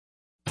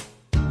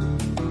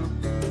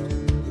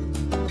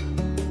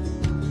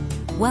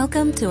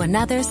Welcome to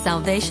another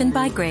Salvation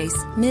by Grace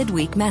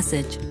Midweek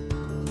message.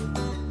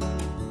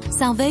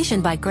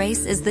 Salvation by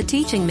Grace is the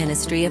teaching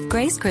ministry of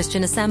Grace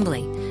Christian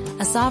Assembly,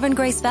 a Sovereign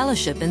Grace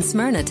Fellowship in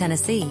Smyrna,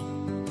 Tennessee.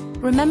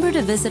 Remember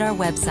to visit our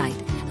website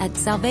at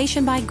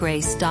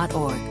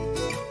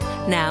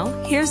salvationbygrace.org. Now,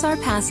 here's our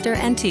pastor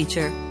and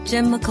teacher,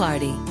 Jim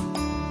McClarty.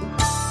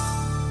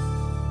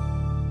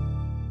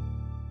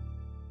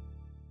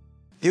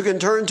 You can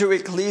turn to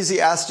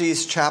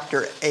Ecclesiastes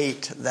chapter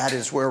 8. That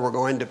is where we're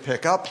going to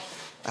pick up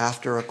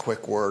after a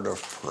quick word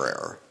of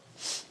prayer.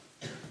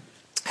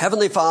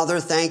 Heavenly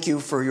Father, thank you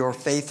for your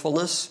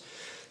faithfulness.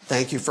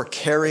 Thank you for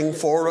caring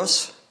for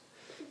us,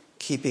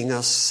 keeping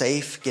us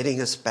safe,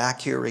 getting us back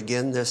here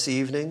again this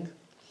evening.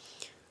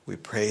 We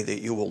pray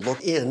that you will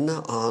look in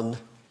on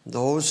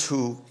those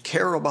who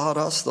care about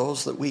us,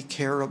 those that we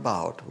care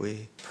about.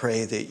 We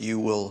pray that you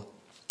will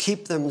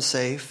keep them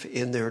safe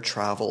in their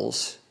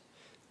travels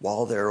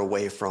while they're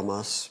away from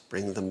us,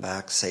 bring them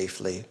back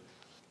safely.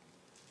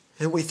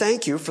 And we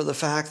thank you for the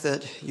fact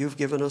that you've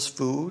given us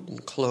food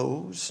and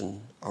clothes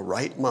and a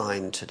right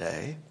mind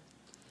today,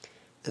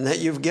 and that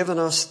you've given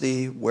us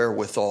the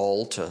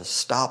wherewithal to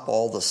stop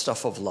all the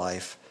stuff of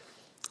life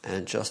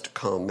and just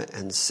come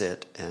and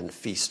sit and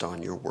feast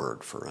on your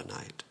word for a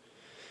night.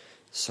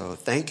 So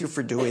thank you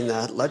for doing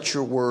that. Let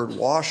your word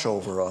wash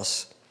over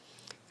us.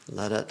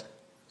 Let it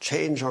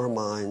change our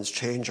minds,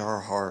 change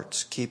our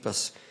hearts, keep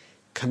us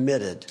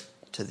committed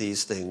to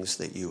these things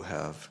that you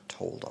have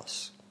told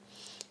us.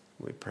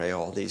 We pray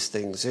all these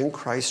things in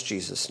Christ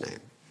Jesus' name.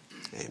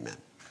 Amen.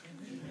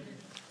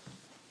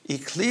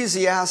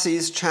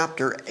 Ecclesiastes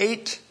chapter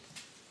 8,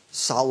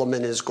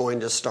 Solomon is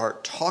going to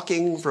start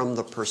talking from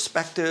the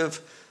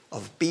perspective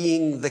of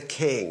being the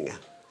king.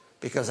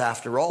 Because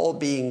after all,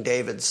 being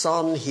David's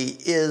son, he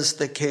is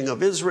the king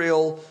of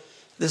Israel.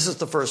 This is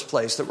the first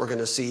place that we're going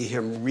to see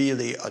him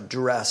really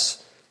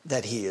address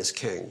that he is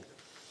king.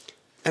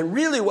 And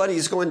really what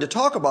he's going to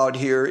talk about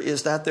here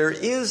is that there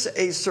is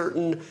a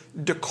certain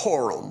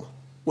decorum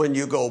when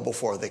you go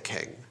before the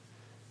king.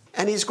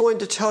 And he's going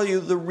to tell you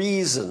the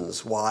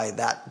reasons why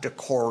that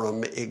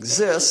decorum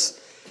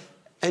exists.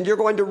 And you're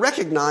going to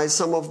recognize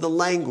some of the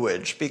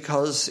language,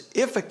 because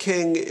if a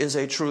king is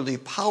a truly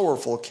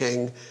powerful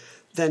king,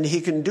 then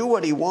he can do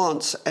what he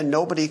wants and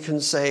nobody can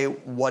say,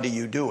 "What are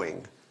you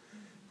doing?"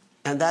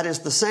 And that is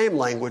the same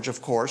language,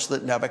 of course,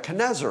 that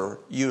Nebuchadnezzar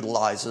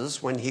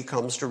utilizes when he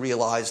comes to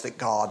realize that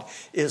God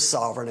is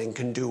sovereign and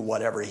can do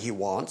whatever he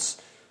wants.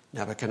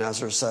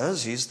 Nebuchadnezzar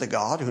says he's the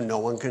God who no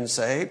one can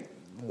say,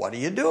 "What are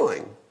you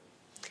doing?"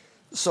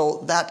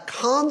 So that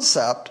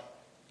concept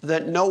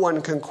that no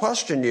one can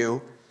question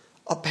you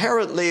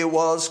apparently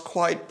was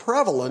quite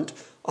prevalent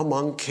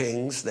among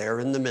kings there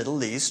in the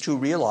Middle East who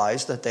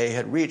realized that they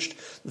had reached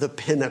the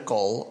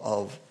pinnacle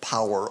of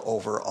power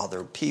over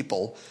other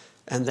people.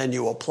 And then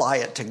you apply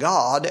it to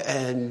God,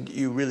 and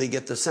you really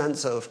get the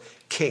sense of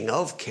King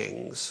of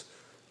Kings,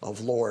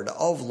 of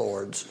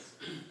Lords.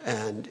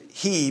 And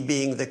he,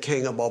 being the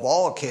king above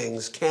all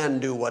kings, can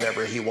do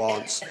whatever he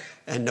wants,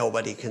 and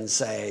nobody can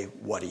say,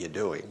 "What are you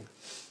doing?"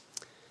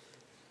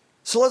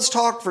 So let's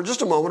talk for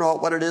just a moment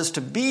about what it is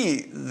to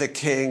be the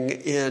king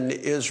in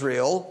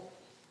Israel.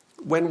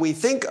 When we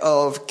think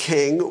of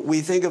king,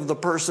 we think of the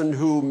person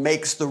who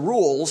makes the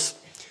rules.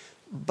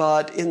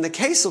 But in the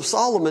case of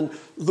Solomon,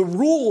 the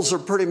rules are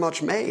pretty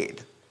much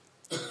made,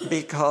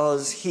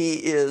 because he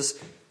is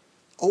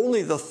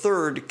only the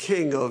third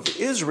king of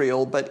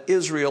Israel, but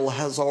Israel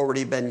has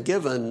already been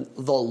given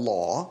the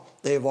law.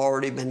 They've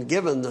already been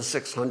given the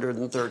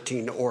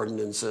 613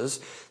 ordinances.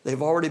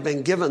 They've already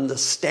been given the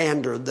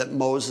standard that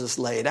Moses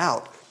laid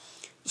out.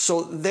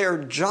 So their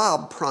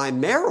job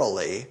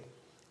primarily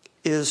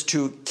is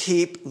to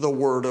keep the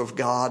word of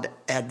God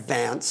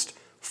advanced,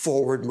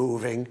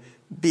 forward-moving,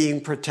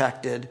 being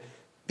protected,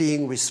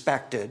 being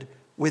respected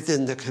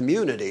within the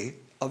community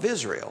of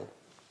Israel.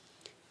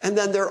 And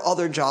then their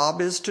other job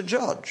is to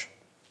judge.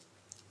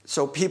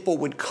 So people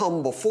would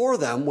come before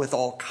them with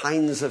all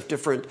kinds of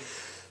different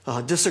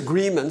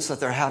disagreements that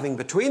they're having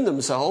between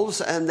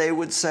themselves, and they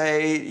would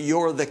say,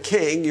 "You're the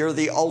king, you're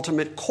the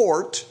ultimate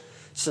court."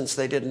 Since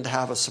they didn't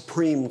have a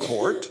supreme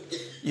court,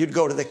 you'd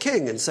go to the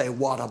king and say,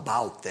 "What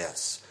about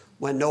this?"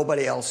 When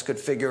nobody else could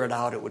figure it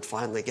out, it would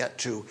finally get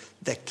to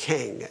the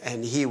king,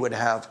 and he would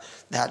have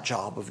that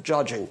job of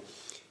judging.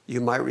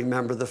 You might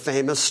remember the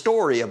famous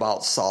story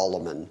about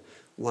Solomon.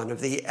 One of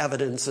the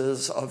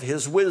evidences of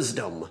his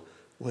wisdom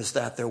was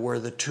that there were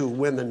the two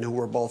women who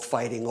were both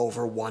fighting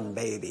over one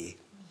baby.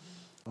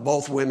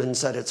 Both women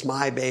said, "It's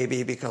my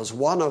baby," because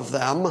one of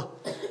them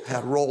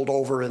had rolled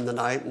over in the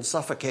night and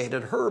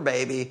suffocated her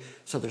baby.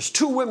 So there's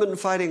two women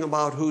fighting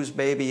about whose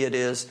baby it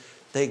is.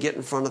 They get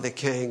in front of the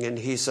king, and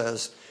he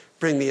says,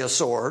 "Bring me a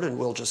sword and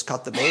we'll just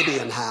cut the baby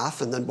in half,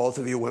 and then both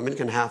of you women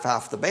can have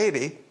half the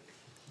baby."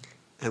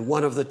 And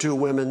one of the two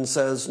women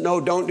says,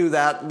 "No, don't do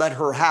that. Let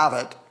her have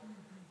it."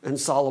 And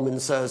Solomon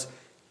says,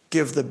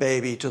 "Give the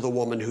baby to the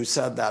woman who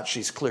said that.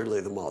 She's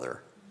clearly the mother."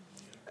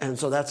 And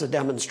so that's a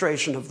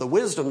demonstration of the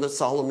wisdom that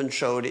Solomon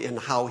showed in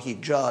how he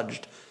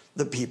judged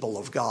the people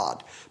of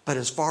God. But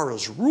as far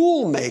as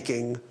rule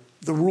making,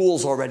 the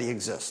rules already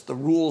exist. The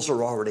rules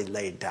are already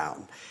laid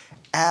down.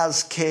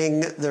 As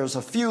king, there's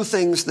a few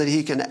things that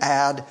he can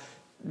add,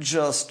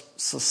 just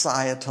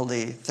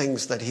societally,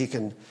 things that he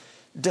can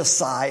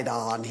decide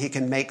on. He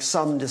can make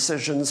some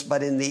decisions,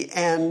 but in the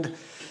end,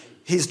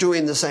 he's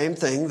doing the same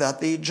thing that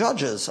the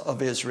judges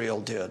of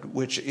Israel did,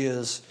 which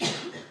is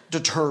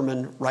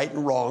determine right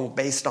and wrong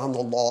based on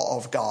the law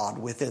of God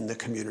within the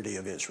community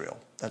of Israel.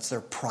 That's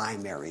their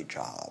primary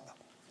job.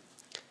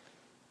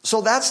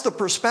 So that's the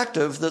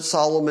perspective that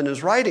Solomon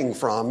is writing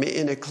from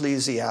in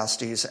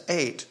Ecclesiastes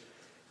 8.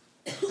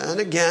 And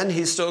again,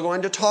 he's still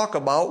going to talk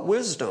about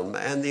wisdom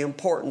and the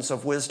importance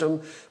of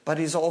wisdom, but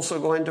he's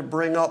also going to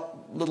bring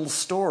up little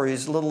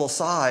stories, little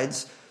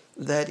asides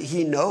that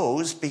he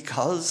knows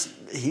because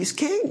he's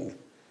king.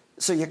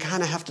 So you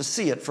kind of have to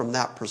see it from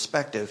that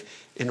perspective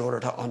in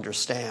order to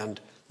understand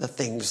the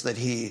things that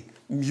he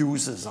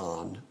muses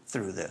on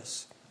through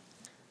this.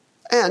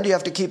 And you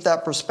have to keep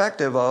that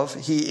perspective of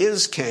he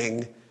is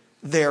king,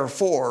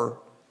 therefore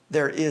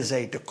there is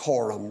a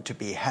decorum to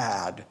be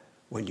had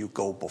when you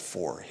go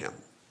before him.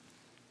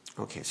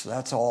 Okay, so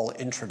that's all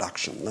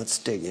introduction. Let's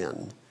dig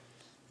in.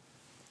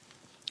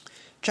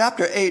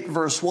 Chapter 8,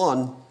 verse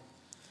 1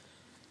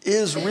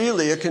 is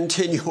really a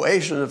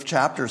continuation of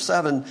chapter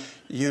 7.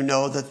 You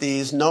know that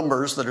these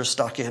numbers that are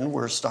stuck in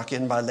were stuck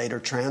in by later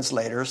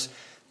translators.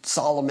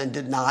 Solomon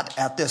did not,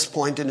 at this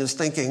point in his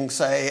thinking,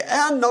 say,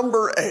 and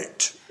number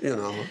 8,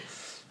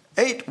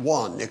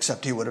 8-1,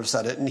 except he would have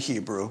said it in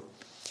Hebrew.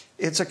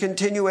 It's a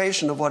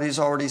continuation of what he's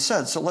already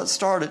said. So let's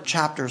start at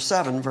chapter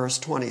 7, verse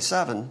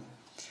 27,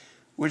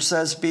 which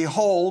says,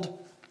 "Behold,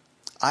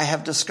 I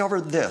have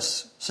discovered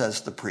this,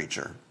 says the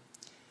preacher,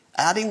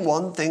 adding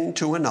one thing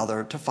to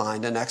another to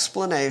find an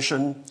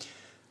explanation,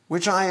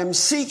 which I am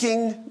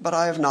seeking, but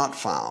I have not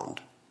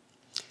found.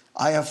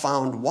 I have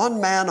found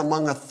one man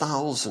among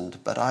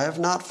 1,000, but I have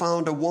not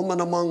found a woman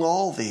among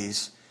all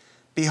these.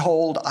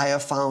 Behold, I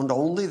have found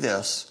only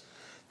this,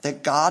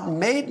 that God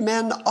made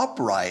men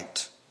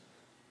upright,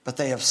 but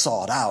they have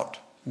sought out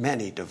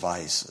many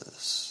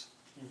devices."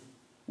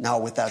 Now,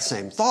 with that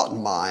same thought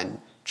in mind,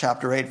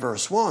 chapter 8,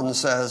 verse 1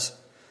 says,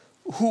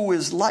 "Who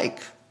is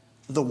like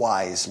the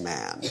wise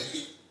man?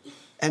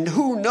 And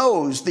who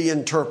knows the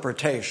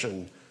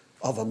interpretation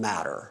of a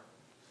matter?"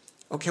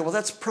 Okay, well,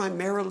 that's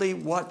primarily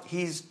what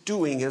he's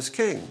doing as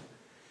king.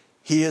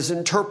 He is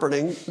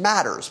interpreting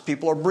matters.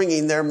 People are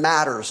bringing their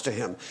matters to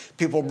him.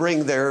 People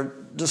bring their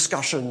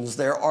discussions,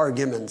 their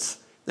arguments,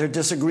 their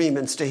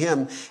disagreements to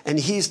him, and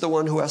he's the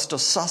one who has to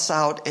suss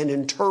out and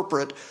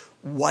interpret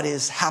what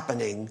is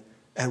happening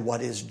and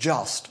what is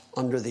just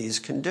under these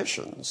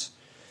conditions.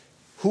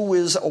 Who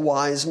is a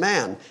wise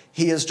man?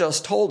 He has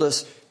just told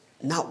us,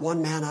 not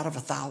one man out of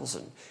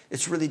 1,000.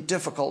 It's really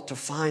difficult to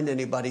find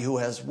anybody who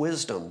has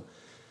wisdom.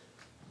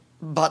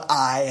 But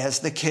I, as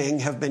the king,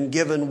 have been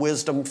given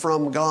wisdom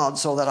from God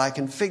so that I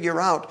can figure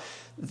out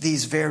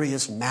these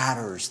various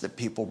matters that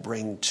people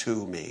bring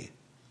to me.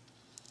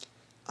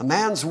 A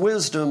man's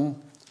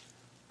wisdom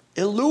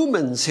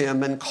illumines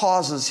him and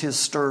causes his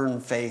stern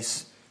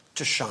face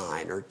to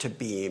shine or to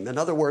beam. In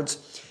other words,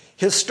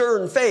 his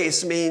stern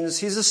face means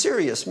he's a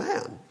serious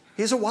man.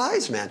 He's a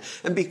wise man.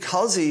 And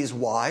because he's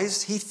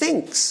wise, he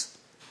thinks.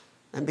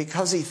 And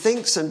because he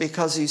thinks and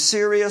because he's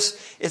serious,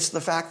 it's the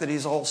fact that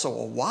he's also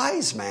a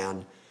wise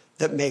man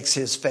that makes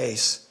his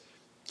face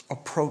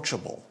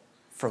approachable,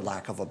 for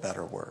lack of a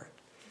better word.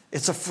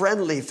 It's a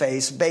friendly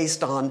face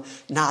based on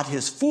not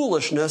his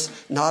foolishness,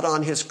 not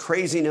on his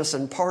craziness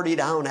and party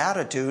down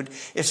attitude.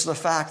 It's the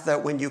fact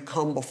that when you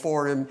come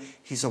before him,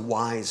 he's a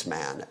wise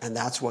man. And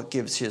that's what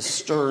gives his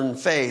stern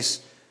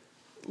face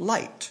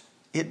light.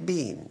 It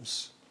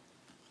beams.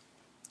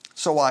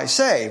 So I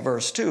say,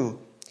 verse 2,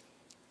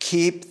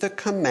 keep the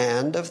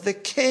command of the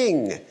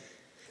king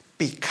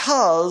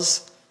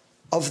because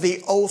of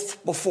the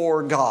oath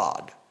before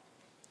God.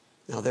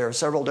 Now, there are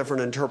several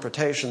different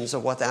interpretations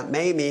of what that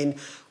may mean.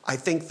 I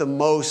think the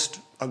most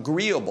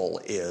agreeable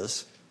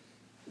is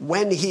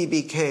when he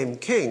became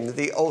king,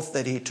 the oath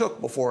that he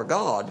took before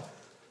God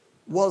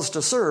was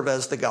to serve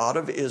as the God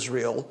of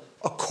Israel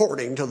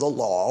according to the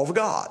law of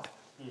God.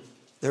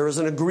 There is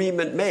an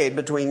agreement made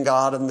between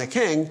God and the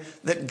king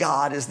that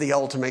God is the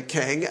ultimate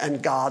king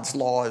and God's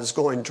law is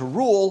going to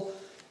rule.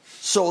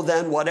 So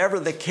then whatever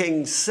the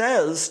king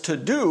says to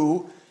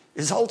do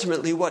is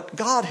ultimately what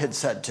God had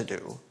said to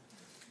do.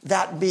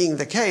 That being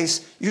the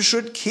case, you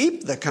should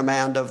keep the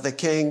command of the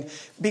king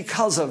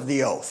because of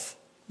the oath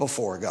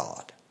before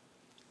God.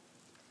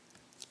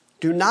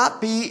 Do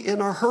not be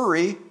in a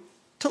hurry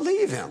to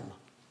leave him.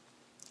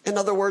 In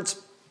other words,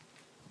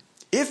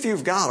 if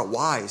you've got a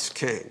wise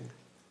king,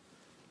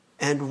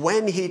 and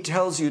when he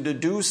tells you to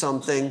do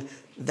something,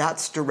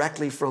 that's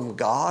directly from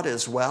God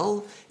as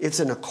well, it's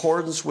in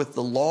accordance with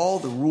the law,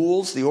 the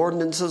rules, the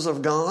ordinances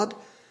of God,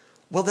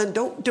 well then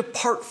don't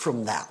depart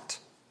from that.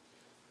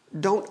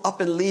 Don't up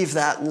and leave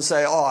that and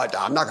say, oh,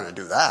 I'm not going to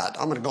do that.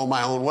 I'm going to go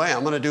my own way.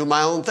 I'm going to do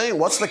my own thing.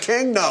 What's the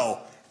king know?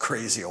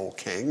 Crazy old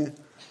king.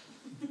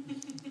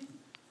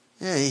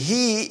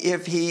 He,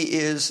 if he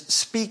is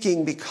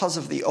speaking because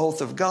of the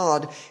oath of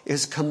God,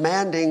 is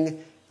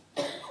commanding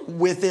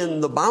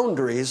within the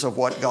boundaries of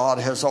what God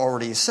has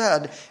already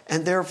said,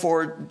 and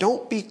therefore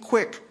don't be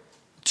quick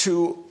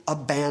to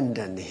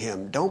abandon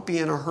him. Don't be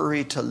in a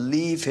hurry to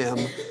leave him.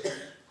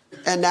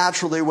 And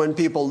naturally, when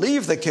people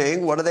leave the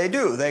king, what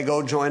do? They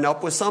go join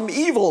up with some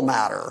evil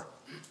matter.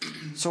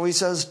 So he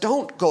says,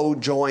 don't go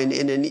join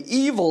in an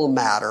evil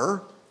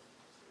matter,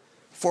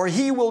 for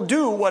he will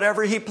do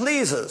whatever he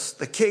pleases.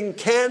 The king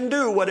can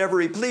do whatever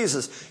he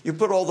pleases. You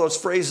put all those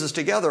phrases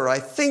together, I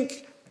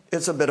think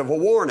it's a bit of a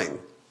warning,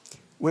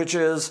 which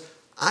is,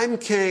 I'm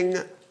king,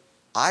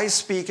 I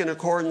speak in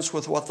accordance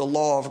with what the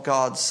law of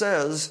God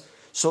says,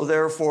 so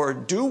therefore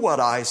do what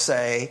I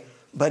say.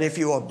 But if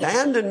you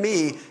abandon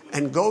me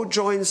and go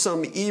join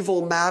some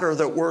evil matter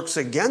that works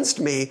against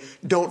me,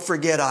 don't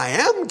forget I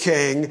am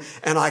king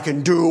and I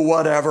can do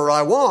whatever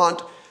I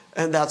want,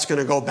 and that's going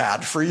to go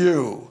bad for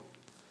you.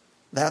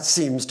 That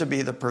seems to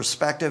be the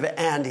perspective,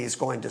 and he's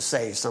going to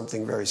say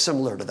something very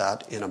similar to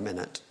that in a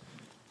minute.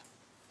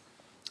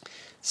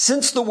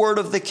 Since the word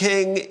of the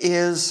king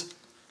is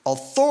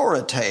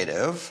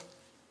authoritative,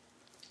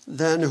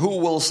 then who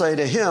will say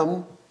to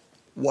him,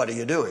 what are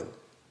you doing?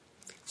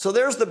 So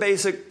there's the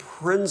basic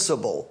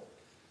principle.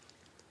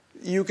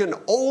 You can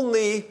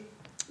only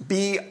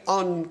be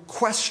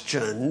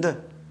unquestioned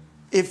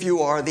if you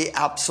are the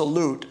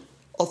absolute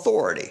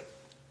authority.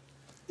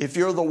 If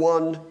you're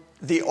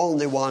the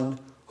only one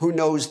who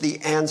knows the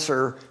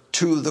answer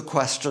to the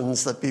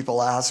questions that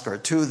people ask, or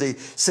to the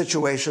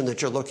situation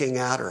that you're looking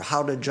at, or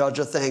how to judge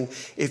a thing,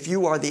 if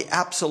you are the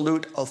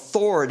absolute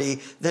authority,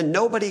 then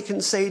nobody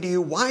can say to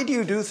you, why do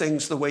you do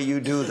things the way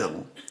you do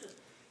them?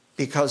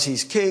 Because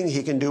he's king,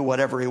 he can do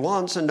whatever he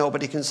wants, and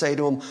nobody can say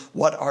to him,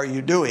 what are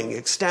you doing?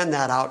 Extend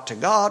that out to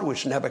God,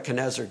 which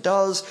Nebuchadnezzar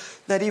does,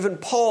 that even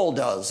Paul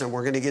does, and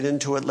we're going to get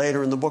into it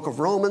later in the book of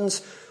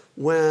Romans,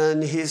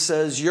 when he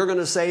says, you're going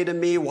to say to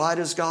me, why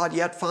does God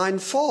yet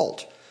find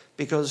fault?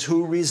 Because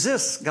who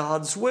resists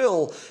God's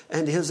will?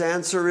 And his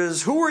answer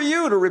is, who are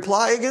you to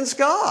reply against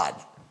God?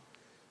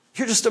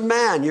 You're just a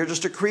man. You're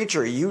just a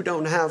creature. You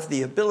don't have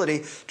the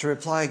ability to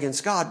reply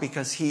against God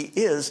because he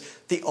is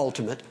the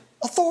ultimate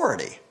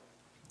authority.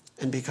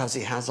 And because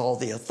he has all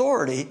the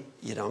authority,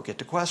 you don't get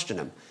to question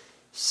him.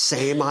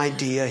 Same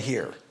idea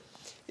here.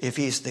 If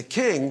he's the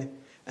king,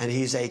 and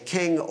he's a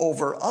king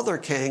over other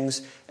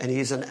kings, and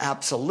he's an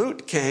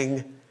absolute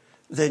king,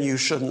 then you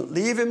shouldn't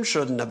leave him,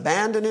 shouldn't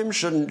abandon him,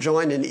 shouldn't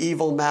join an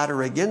evil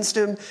matter against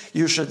him.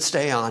 You should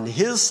stay on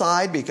his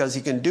side because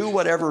he can do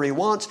whatever he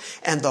wants,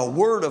 and the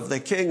word of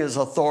the king is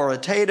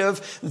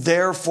authoritative.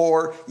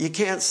 Therefore, you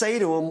can't say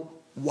to him,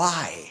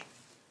 why?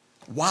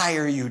 Why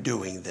are you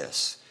doing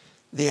this?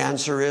 The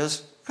answer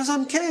is, because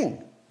I'm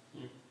king.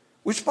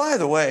 Which, by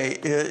the way,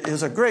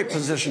 is a great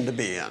position to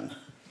be in.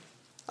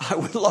 I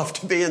would love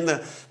to be in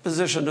the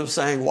position of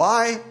saying,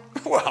 why?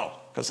 Well,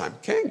 because I'm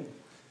king.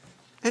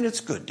 And it's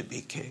good to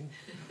be king.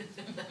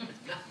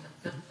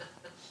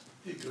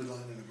 Be a good line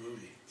in a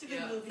movie. It's a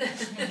good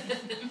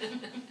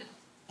movie.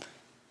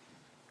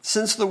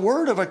 Since the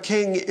word of a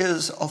king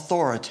is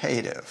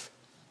authoritative,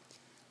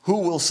 who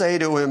will say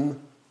to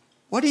him,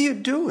 what are you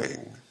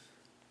doing?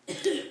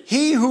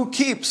 He who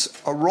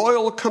keeps a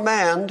royal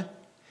command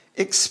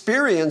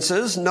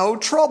experiences no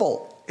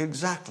trouble.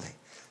 Exactly.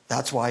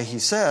 That's why he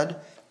said,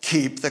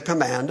 keep the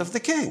command of the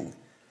king.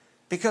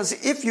 Because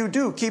if you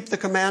do keep the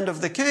command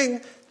of the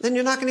king, then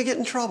you're not going to get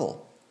in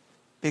trouble.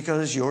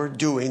 Because you're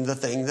doing the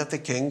thing that the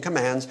king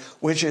commands,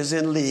 which is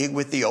in league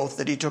with the oath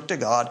that he took to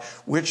God,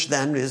 which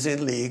then is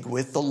in league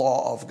with the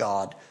law of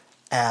God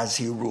as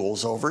he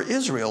rules over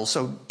Israel.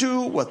 So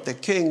do what the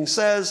king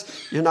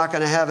says. You're not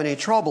going to have any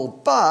trouble.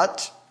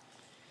 But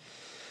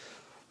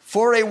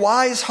for a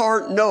wise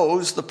heart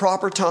knows the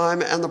proper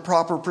time and the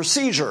proper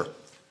procedure.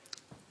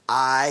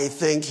 I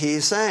think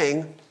he's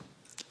saying,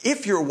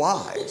 if you're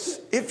wise,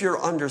 if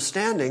you're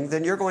understanding,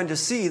 then you're going to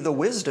see the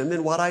wisdom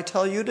in what I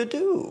tell you to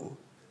do.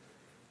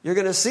 You're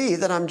going to see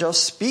that I'm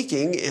just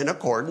speaking in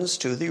accordance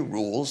to the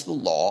rules, the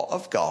law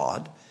of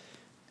God,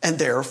 and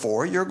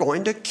therefore you're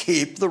going to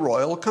keep the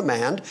royal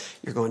command.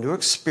 You're going to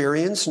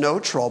experience no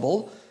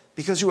trouble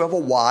because you have a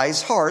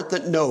wise heart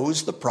that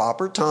knows the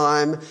proper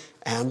time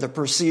and the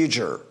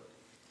procedure.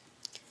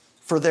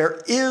 For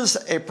there is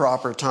a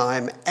proper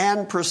time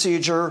and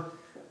procedure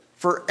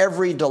for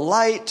every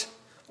delight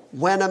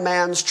when a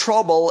man's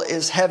trouble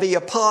is heavy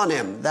upon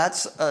him.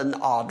 That's an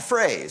odd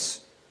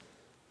phrase.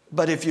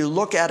 But if you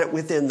look at it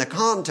within the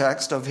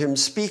context of him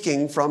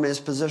speaking from his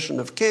position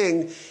of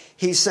king,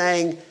 he's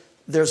saying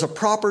there's a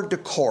proper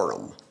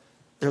decorum.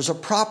 There's a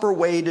proper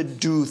way to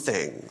do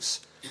things.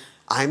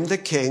 I'm the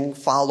king,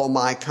 follow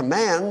my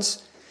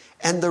commands.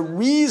 And the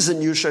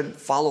reason you should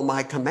follow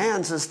my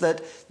commands is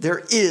that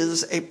there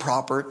is a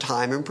proper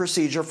time and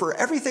procedure for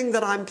everything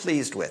that I'm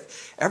pleased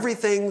with.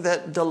 Everything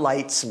that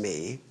delights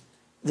me,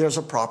 there's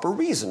a proper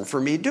reason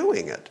for me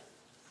doing it.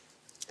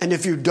 And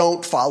if you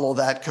don't follow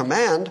that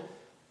command,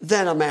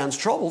 then a man's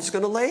trouble is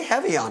going to lay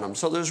heavy on him.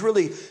 So there's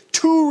really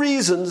two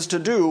reasons to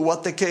do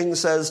what the king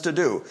says to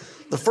do.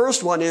 The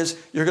first one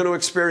is you're going to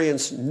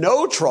experience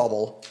no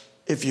trouble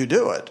if you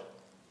do it.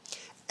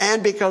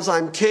 And because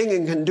I'm king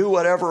and can do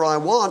whatever I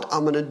want,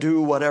 I'm going to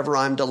do whatever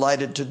I'm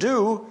delighted to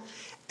do.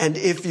 And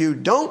if you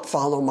don't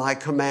follow my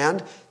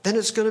command, then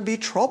it's going to be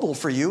trouble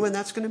for you, and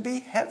that's going to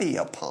be heavy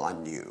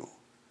upon you.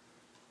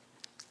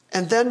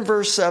 And then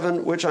verse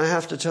 7, which I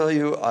have to tell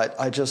you,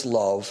 I just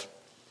love.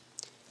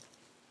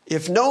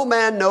 If no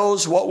man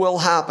knows what will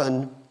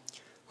happen,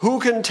 who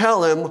can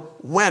tell him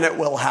when it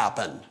will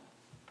happen?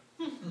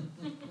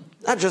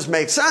 That just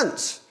makes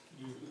sense.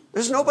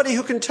 There's nobody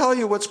who can tell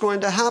you what's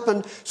going to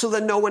happen, so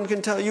that no one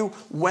can tell you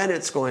when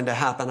it's going to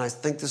happen. I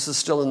think this is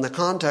still in the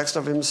context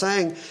of him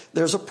saying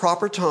there's a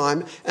proper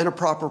time and a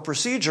proper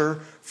procedure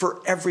for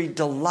every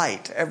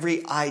delight,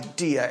 every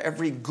idea,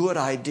 every good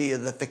idea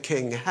that the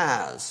king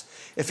has.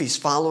 If he's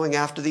following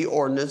after the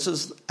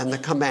ordinances and the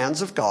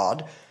commands of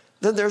God,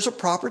 then there's a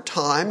proper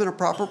time and a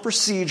proper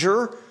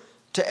procedure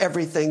to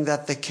everything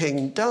that the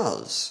king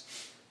does.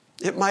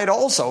 It might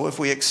also, if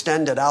we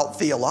extend it out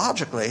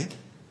theologically,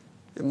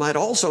 it might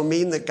also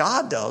mean that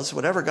God does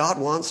whatever God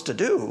wants to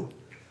do.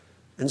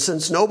 And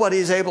since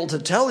nobody's able to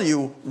tell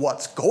you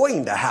what's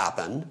going to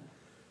happen,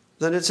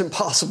 then it's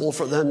impossible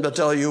for them to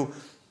tell you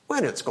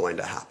when it's going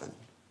to happen.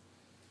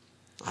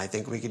 I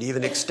think we could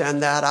even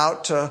extend that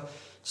out to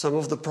some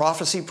of the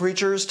prophecy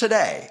preachers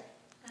today,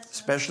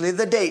 especially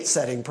the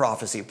date-setting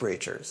prophecy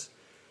preachers.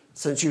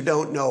 Since you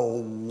don't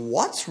know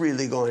what's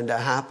really going to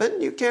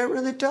happen, you can't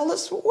really tell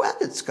us when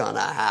it's going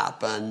to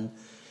happen.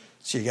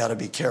 So you got to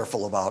be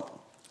careful about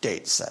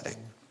date setting.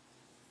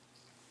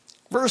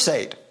 Verse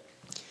 8.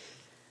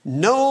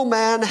 No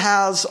man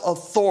has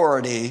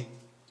authority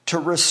to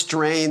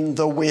restrain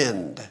the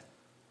wind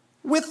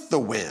with the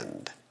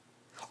wind,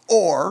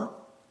 or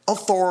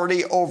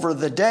authority over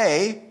the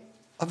day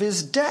of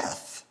his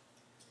death.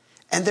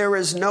 And there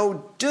is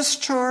no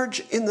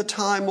discharge in the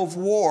time of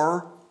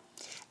war,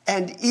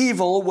 and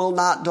evil will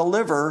not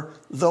deliver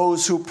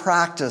those who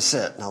practice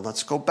it. Now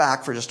let's go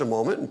back for just a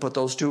moment and put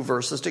those two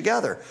verses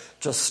together.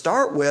 Just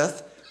start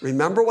with,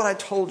 remember what I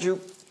told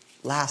you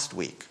last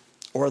week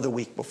or the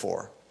week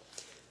before.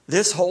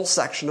 This whole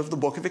section of the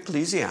book of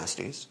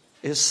Ecclesiastes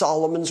is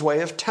Solomon's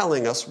way of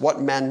telling us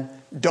what men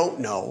don't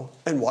know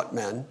and what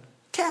men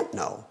can't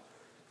know.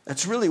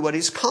 That's really what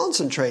he's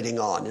concentrating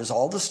on, is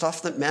all the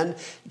stuff that men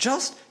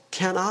just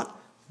cannot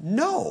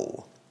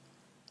know.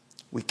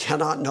 We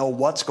cannot know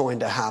what's going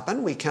to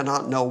happen. We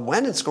cannot know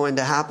when it's going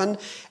to happen.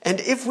 And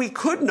if we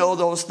could know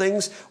those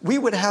things, we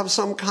would have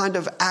some kind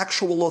of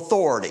actual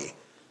authority.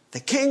 The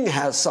king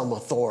has some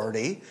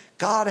authority.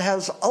 God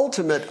has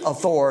ultimate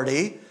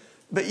authority.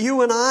 But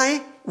you and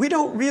I, we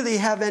don't really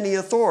have any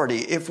authority.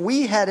 If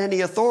we had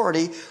any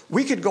authority,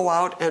 we could go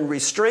out and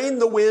restrain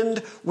the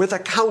wind with a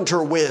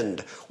counter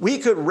wind. We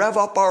could rev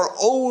up our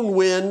own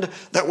wind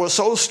that was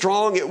so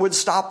strong it would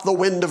stop the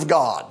wind of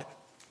God.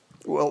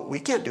 Well, we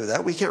can't do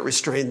that. We can't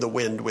restrain the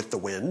wind with the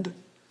wind.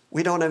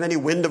 We don't have any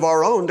wind of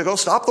our own to go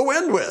stop the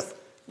wind with.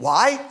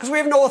 Why? Because we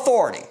have no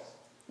authority.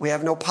 We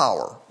have no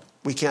power.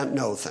 We can't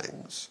know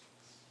things.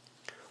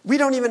 We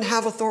don't even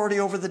have authority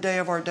over the day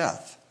of our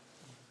death.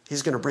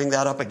 He's going to bring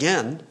that up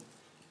again,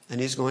 and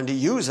he's going to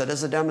use it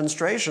as a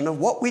demonstration of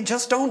what we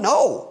just don't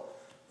know.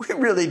 We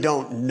really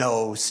don't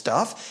know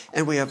stuff,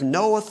 and we have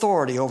no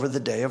authority over the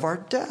day of our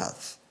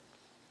death.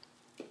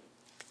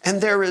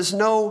 And there is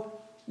no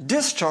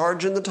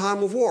discharge in the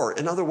time of war.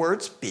 In other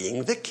words,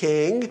 being the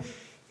king,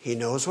 he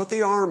knows what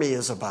the army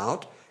is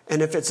about.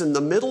 And if it's in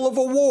the middle of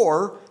a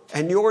war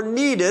and you're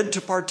needed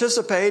to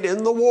participate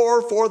in the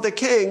war for the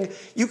king,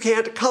 you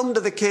can't come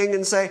to the king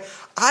and say,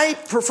 I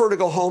prefer to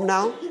go home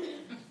now.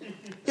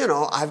 You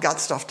know, I've got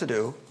stuff to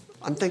do.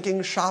 I'm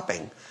thinking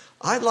shopping.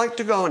 I'd like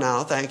to go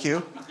now, thank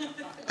you.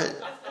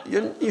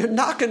 You're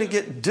not going to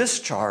get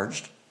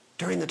discharged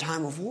during the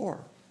time of war.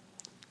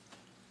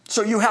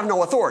 So you have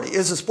no authority,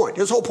 is his point.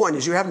 His whole point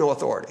is you have no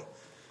authority.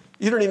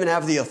 You don't even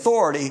have the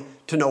authority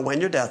to know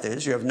when your death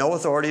is. You have no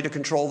authority to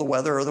control the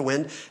weather or the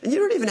wind. And you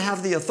don't even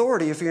have the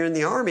authority, if you're in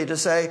the army, to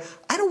say,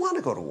 I don't want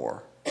to go to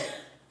war.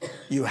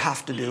 You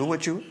have to do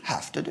what you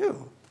have to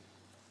do.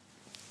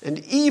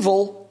 And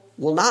evil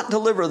will not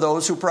deliver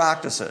those who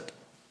practice it.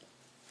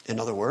 In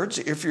other words,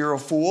 if you're a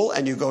fool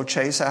and you go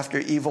chase after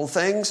evil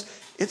things,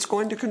 it's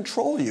going to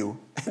control you,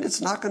 and it's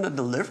not going to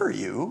deliver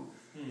you.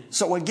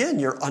 So again,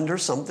 you're under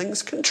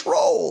something's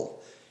control.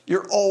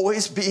 You're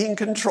always being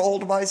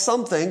controlled by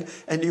something,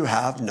 and you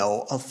have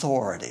no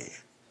authority.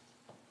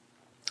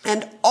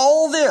 And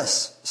all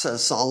this,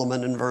 says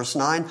Solomon in verse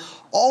 9,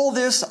 all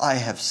this I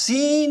have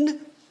seen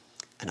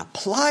and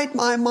applied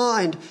my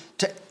mind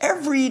to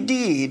every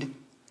deed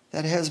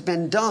that has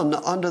been done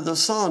under the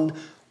sun,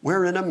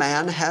 wherein a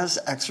man has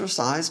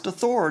exercised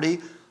authority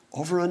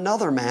over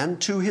another man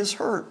to his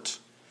hurt.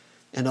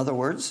 In other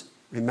words,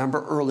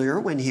 remember earlier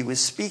when he was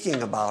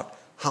speaking about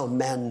how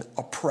men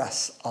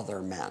oppress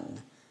other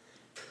men.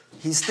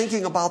 He's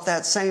thinking about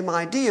that same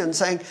idea and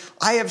saying,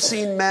 I have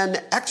seen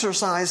men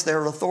exercise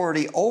their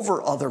authority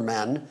over other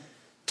men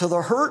to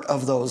the hurt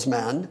of those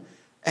men,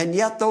 and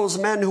yet those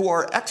men who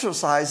are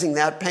exercising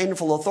that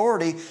painful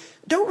authority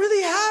don't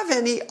really have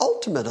any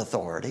ultimate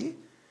authority.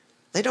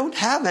 They don't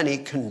have any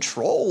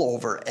control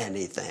over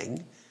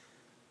anything,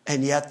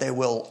 and yet they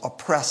will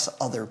oppress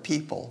other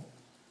people.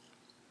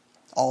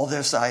 All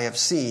this I have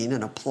seen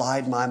and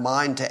applied my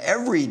mind to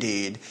every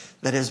deed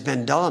that has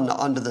been done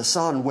under the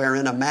sun,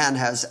 wherein a man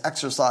has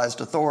exercised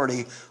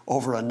authority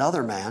over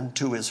another man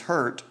to his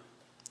hurt.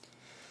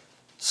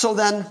 So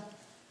then,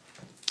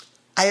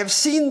 I have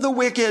seen the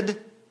wicked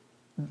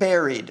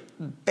buried.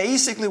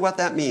 Basically what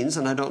that means,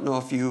 and I don't know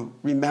if you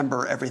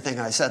remember everything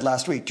I said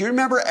last week. Do you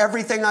remember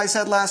everything I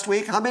said last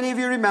week? How many of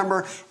you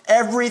remember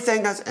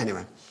everything I said?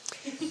 Anyway.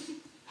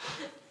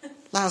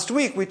 Last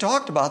week we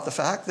talked about the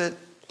fact that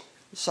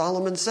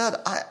Solomon said,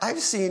 I've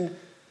seen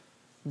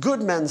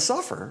good men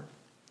suffer.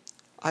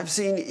 I've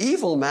seen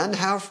evil men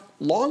have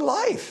long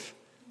life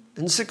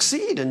and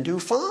succeed and do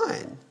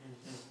fine.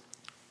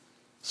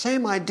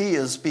 Same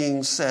idea is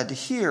being said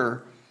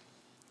here.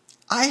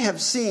 I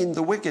have seen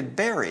the wicked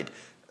buried.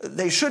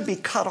 They should be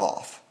cut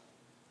off.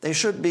 They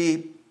should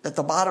be at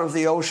the bottom of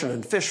the ocean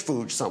in fish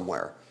food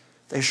somewhere.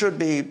 They should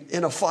be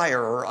in a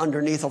fire or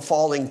underneath a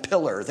falling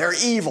pillar. They're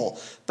evil.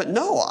 But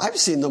no, I've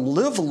seen them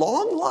live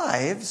long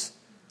lives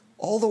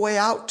all the way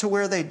out to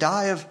where they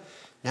die of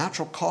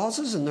natural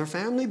causes and their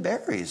family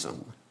buries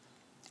them.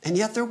 And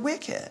yet they're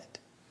wicked.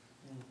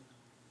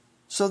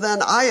 So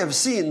then I have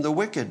seen the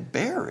wicked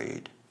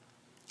buried.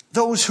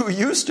 Those who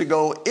used to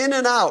go in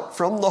and out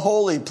from the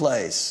holy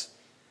place.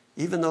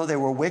 Even though they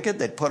were wicked,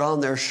 they'd put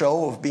on their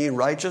show of being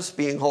righteous,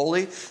 being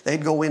holy.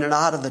 They'd go in and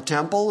out of the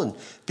temple, and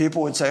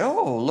people would say,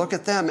 oh, look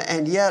at them.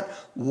 And yet,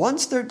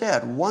 once they're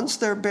dead, once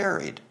they're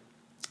buried,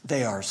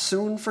 they are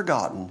soon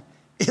forgotten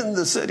in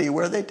the city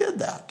where they did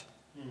that.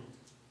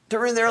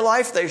 During their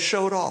life, they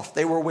showed off.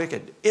 They were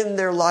wicked. In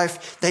their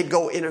life, they'd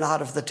go in and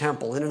out of the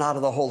temple, in and out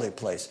of the holy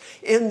place.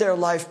 In their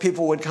life,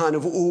 people would kind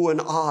of ooh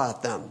and ah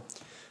at them.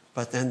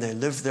 But then they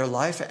lived their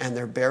life and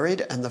they're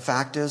buried, and the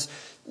fact is,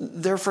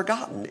 they're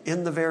forgotten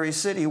in the very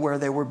city where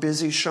they were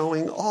busy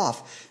showing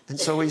off. And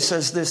so he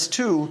says this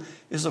too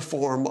is a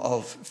form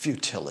of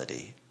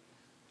futility.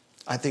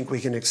 I think we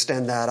can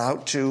extend that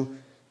out to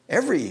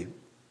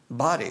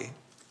everybody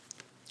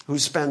who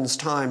spends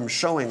time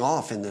showing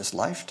off in this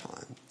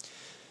lifetime.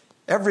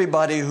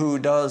 Everybody who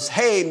does,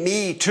 hey,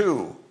 me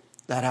too.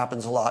 That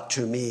happens a lot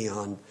to me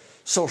on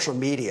social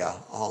media.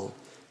 I'll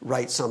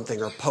write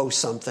something or post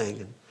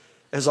something, and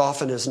as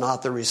often as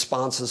not, the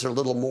responses are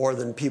little more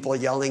than people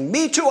yelling,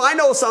 me too, I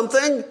know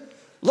something.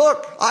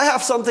 Look, I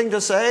have something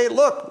to say.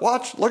 Look,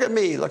 watch, look at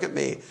me, look at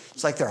me.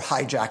 It's like they're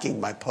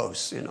hijacking my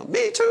posts,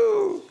 me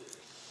too.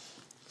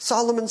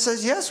 Solomon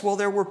says, yes, well,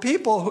 there were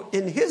people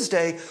in his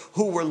day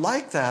who were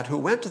like that, who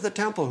went to the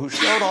temple, who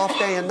showed off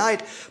day and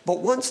night.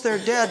 But once they're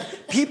dead,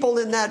 people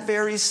in that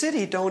very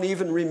city don't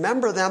even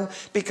remember them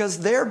because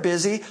they're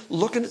busy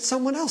looking at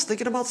someone else,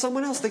 thinking about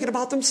someone else, thinking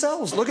about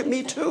themselves. Look at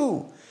me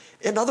too.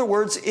 In other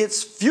words,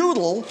 it's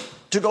futile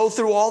to go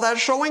through all that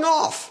showing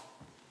off.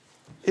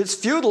 It's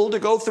futile to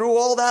go through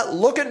all that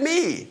look at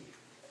me,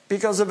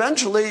 because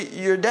eventually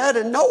you're dead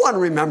and no one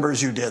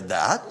remembers you did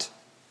that.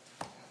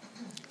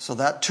 So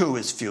that too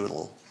is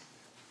futile.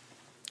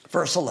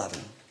 Verse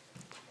 11.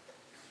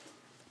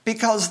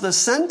 Because the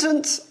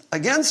sentence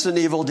against an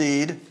evil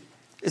deed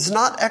is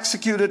not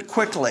executed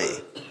quickly,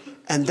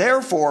 and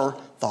therefore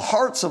the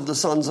hearts of the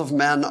sons of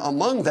men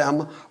among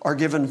them are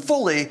given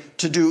fully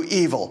to do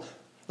evil.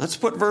 Let's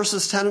put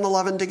verses 10 and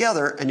 11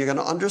 together, and you're going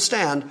to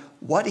understand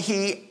what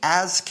he,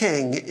 as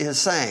king, is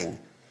saying.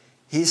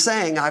 He's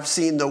saying, I've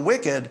seen the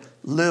wicked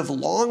live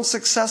long,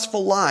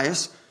 successful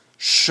lives,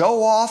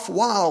 show off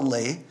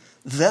wildly,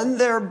 then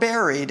they're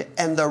buried,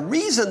 and the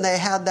reason they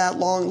had that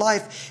long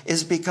life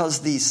is because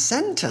the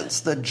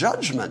sentence, the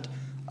judgment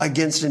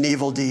against an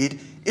evil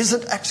deed,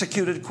 isn't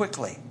executed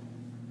quickly.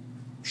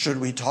 Should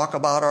we talk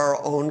about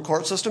our own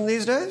court system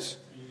these days?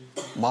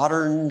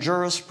 Modern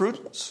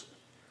jurisprudence?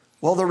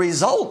 Well, the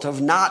result of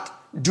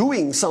not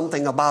doing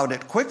something about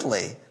it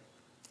quickly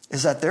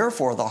is that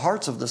therefore the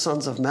hearts of the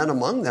sons of men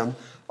among them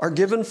are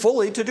given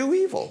fully to do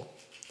evil,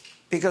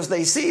 because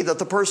they see that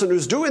the person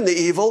who's doing the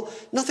evil,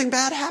 nothing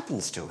bad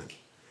happens to him.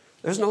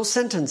 There's no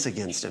sentence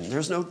against him.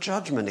 There's no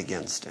judgment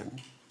against him.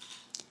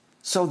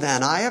 So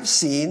then I have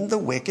seen the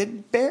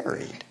wicked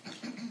buried,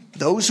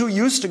 those who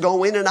used to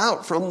go in and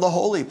out from the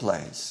holy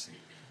place,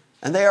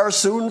 and they are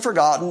soon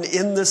forgotten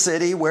in the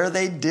city where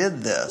they did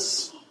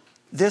this.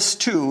 This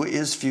too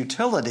is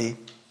futility,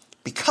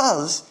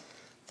 because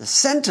the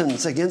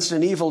sentence against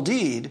an evil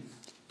deed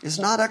is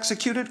not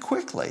executed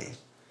quickly,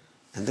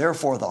 and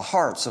therefore the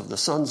hearts of the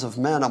sons of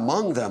men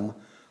among them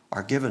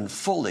are given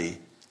fully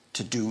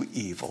to do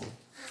evil.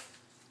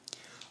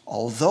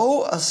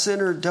 Although a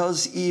sinner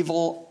does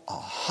evil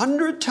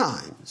 100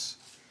 times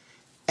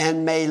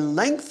and may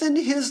lengthen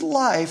his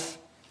life,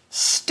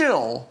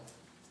 still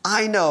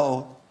I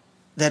know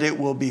that it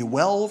will be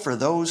well for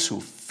those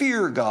who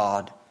fear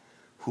God,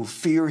 who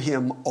fear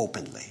him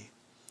openly.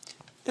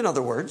 In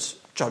other words,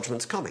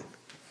 judgment's coming.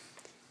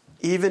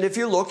 Even if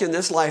you look in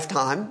this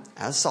lifetime,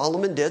 as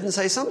Solomon did, and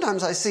say,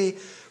 sometimes I see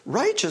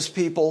righteous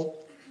people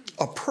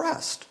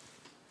oppressed.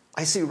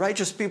 I see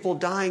righteous people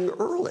dying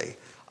early.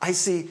 I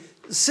see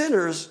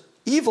sinners,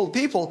 evil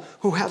people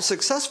who have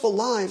successful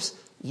lives,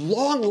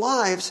 long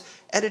lives,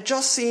 and it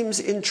just seems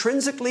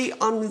intrinsically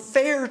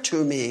unfair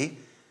to me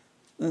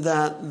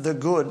that the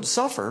good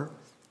suffer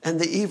and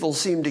the evil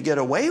seem to get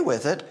away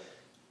with it.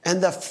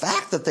 And the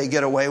fact that they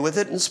get away with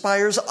it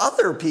inspires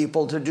other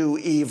people to do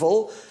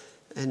evil.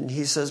 And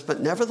he says, but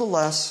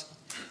nevertheless,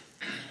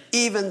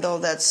 even though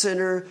that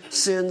sinner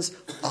sins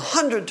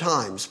 100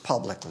 times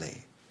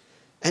publicly,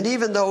 and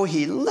even though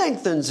he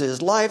lengthens his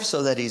life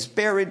so that he's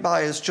buried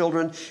by his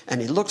children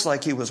and he looks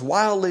like he was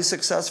wildly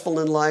successful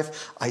in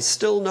life, I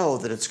still know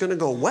that it's going to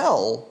go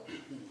well.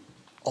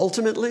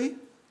 Ultimately,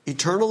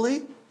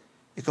 eternally,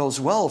 it goes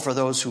well for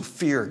those who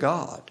fear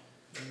God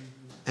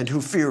and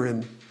who fear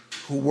him,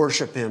 who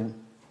worship him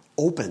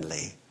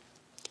openly.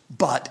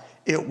 But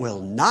it will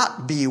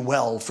not be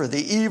well for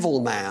the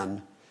evil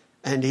man,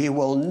 and he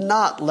will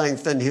not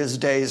lengthen his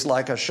days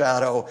like a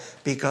shadow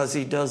because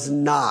he does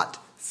not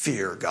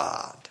fear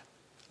God.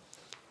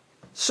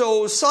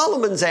 So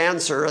Solomon's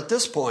answer at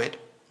this point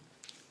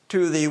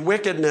to the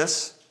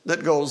wickedness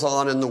that goes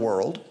on in the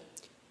world,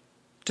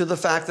 to the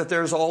fact that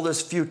there's all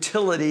this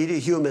futility to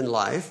human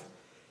life,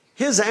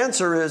 his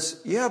answer is,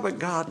 yeah, but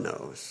God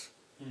knows.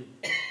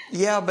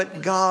 Yeah,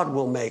 but God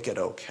will make it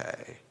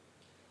okay.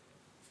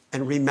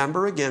 And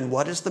remember again,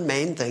 what is the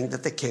main thing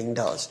that the king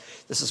does?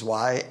 This is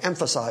why I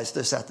emphasized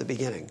this at the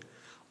beginning.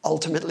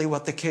 Ultimately,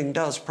 what the king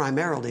does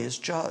primarily is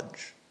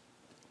judge.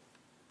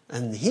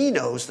 And he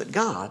knows that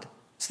God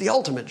is the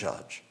ultimate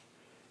judge.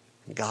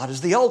 God is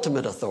the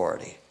ultimate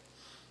authority.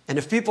 And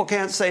if people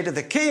can't say to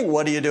the king,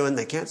 what are you doing?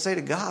 They can't say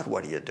to God,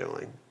 what are you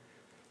doing?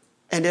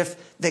 And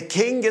if the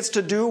king gets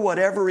to do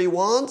whatever he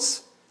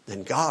wants,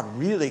 then God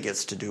really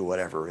gets to do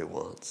whatever he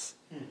wants.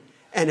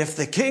 And if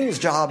the king's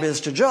job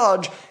is to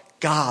judge,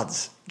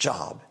 God's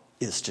job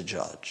is to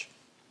judge.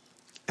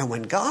 And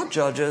when God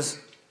judges,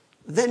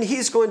 then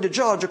he's going to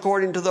judge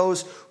according to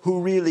those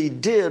who really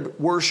did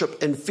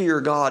worship and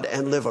fear God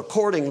and live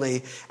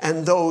accordingly.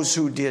 And those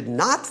who did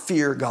not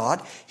fear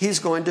God, he's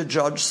going to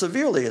judge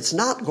severely. It's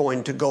not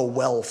going to go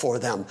well for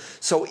them.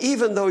 So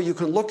even though you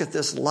can look at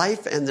this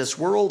life and this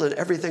world and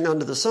everything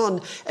under the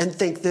sun and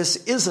think this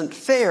isn't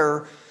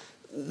fair,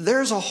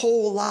 there's a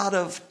whole lot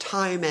of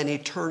time and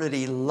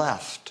eternity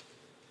left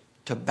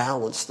to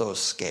balance those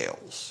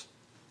scales.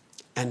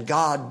 And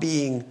God,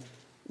 being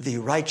the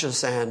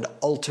righteous and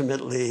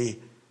ultimately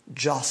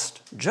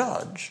just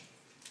judge,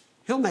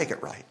 he'll make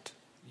it right.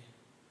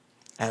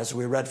 As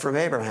we read from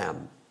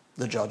Abraham,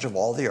 the judge of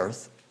all the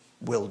earth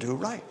will do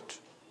right.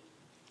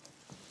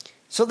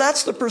 So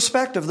that's the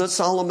perspective that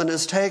Solomon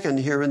has taken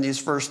here in these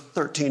first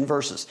 13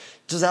 verses.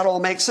 Does that all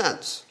make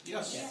sense?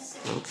 Yes.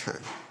 Okay.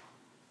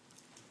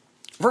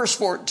 Verse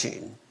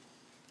 14.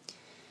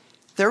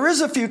 There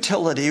is a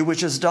futility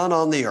which is done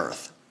on the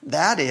earth.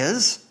 That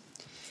is,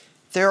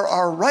 there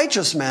are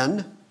righteous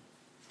men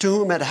to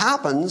whom it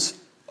happens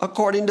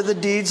according to the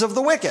deeds of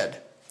the wicked.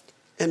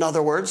 In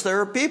other words, there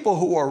are people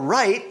who are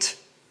right,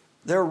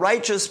 they're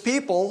righteous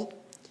people,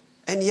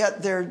 and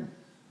yet they're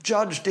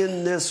judged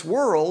in this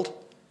world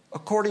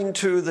according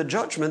to the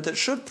judgment that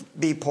should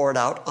be poured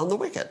out on the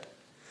wicked.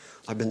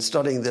 I've been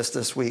studying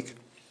this week,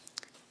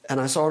 and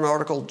I saw an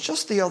article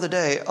just the other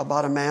day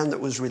about a man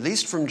that was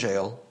released from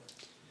jail,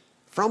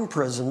 from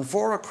prison,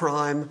 for a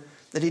crime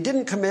that he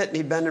didn't commit, and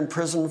he'd been in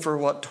prison for,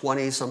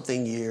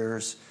 20-something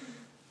years.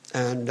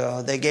 And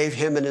they gave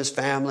him and his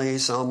family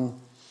some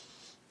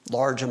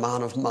large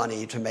amount of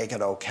money to make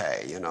it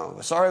okay.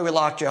 Sorry we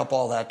locked you up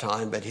all that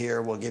time, but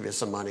here, we'll give you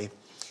some money.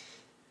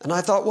 And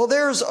I thought, well,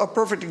 there's a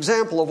perfect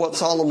example of what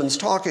Solomon's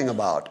talking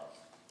about.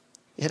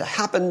 It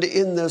happened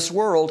in this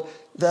world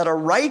that a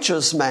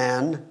righteous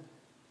man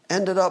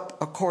ended up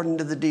according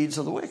to the deeds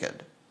of the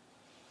wicked.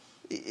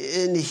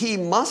 And he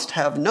must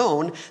have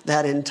known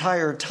that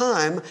entire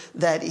time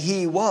that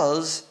he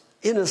was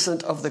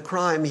innocent of the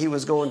crime he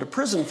was going to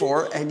prison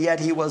for, and yet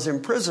he was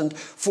imprisoned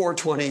for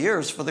 20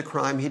 years for the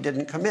crime he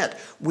didn't commit.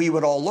 We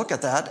would all look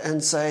at that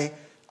and say,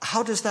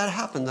 how does that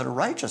happen that a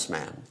righteous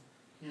man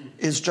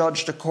is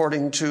judged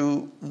according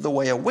to the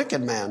way a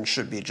wicked man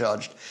should be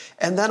judged?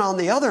 And then on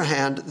the other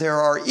hand, there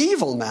are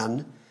evil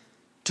men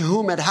to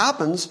whom it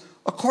happens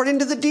according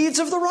to the deeds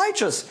of the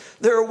righteous.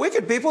 There are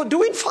wicked people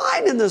doing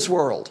fine in this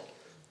world,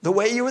 the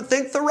way you would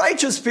think the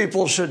righteous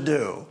people should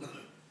do.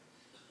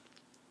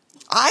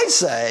 I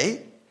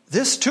say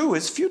this too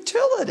is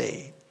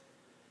futility.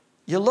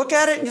 You look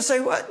at it and you say,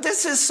 well,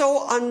 this is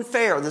so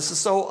unfair. This is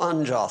so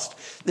unjust.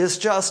 This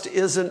just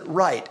isn't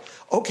right.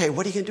 Okay,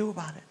 what are you going to do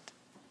about it?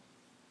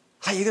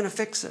 How are you going to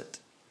fix it?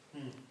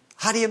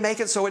 How do you make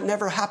it so it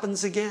never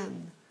happens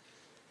again?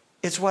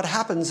 It's what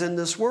happens in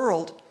this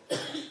world.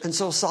 And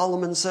so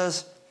Solomon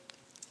says,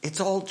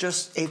 it's all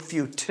just a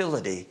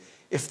futility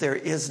if there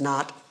is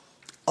not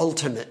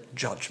ultimate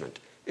judgment,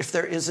 if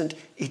there isn't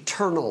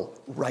eternal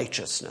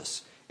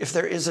righteousness, if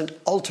there isn't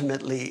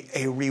ultimately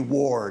a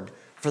reward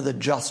for the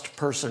just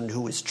person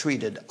who is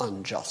treated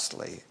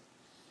unjustly.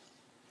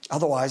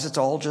 Otherwise, it's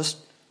all just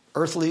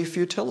earthly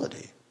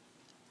futility.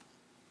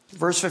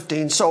 Verse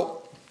 15,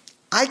 so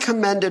I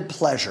commended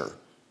pleasure,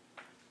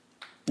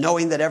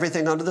 knowing that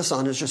everything under the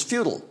sun is just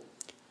futile,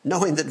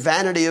 knowing that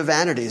vanity of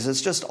vanities,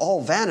 it's just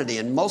all vanity,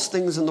 and most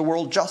things in the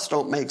world just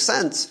don't make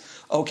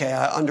sense. Okay,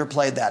 I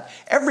underplayed that.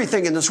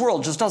 Everything in this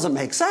world just doesn't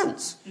make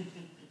sense.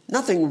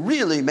 Nothing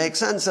really makes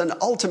sense, and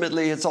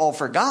ultimately it's all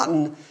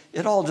forgotten.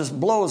 It all just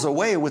blows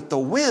away with the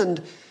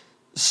wind.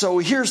 So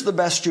here's the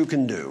best you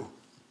can do.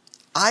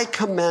 I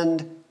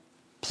commend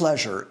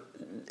pleasure.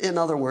 In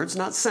other words,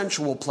 not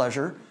sensual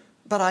pleasure,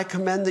 but I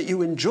commend that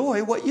you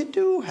enjoy what you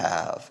do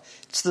have.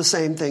 It's the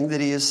same thing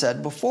that he has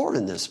said before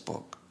in this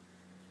book.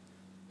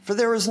 For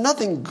there is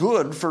nothing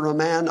good for a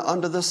man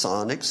under the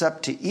sun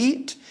except to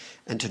eat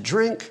and to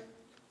drink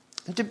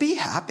and to be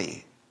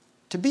happy,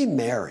 to be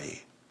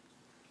merry.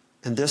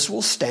 And this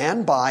will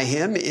stand by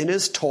him in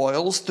his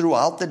toils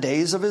throughout the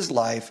days of his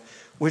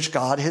life, which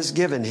God has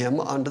given him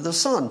under the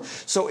sun.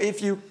 So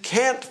if you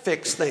can't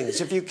fix things,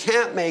 if you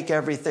can't make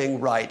everything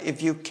right,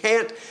 if you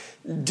can't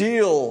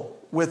deal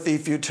with the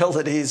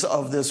futilities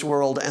of this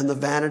world and the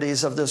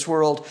vanities of this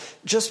world,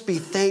 just be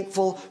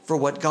thankful for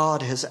what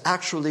God has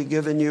actually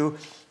given you.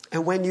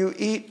 And when you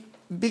eat,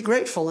 be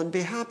grateful and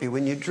be happy.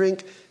 When you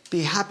drink,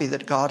 be happy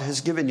that God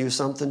has given you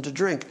something to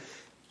drink.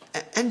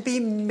 And be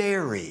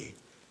merry.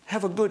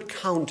 Have a good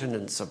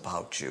countenance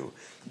about you.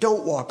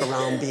 Don't walk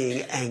around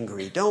being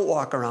angry. Don't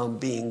walk around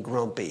being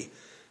grumpy.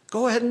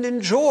 Go ahead and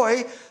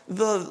enjoy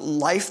the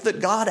life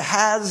that God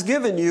has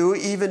given you,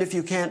 even if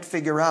you can't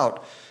figure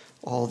out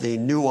all the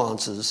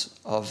nuances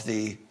of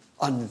the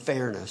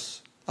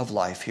unfairness of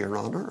life here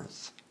on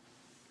earth.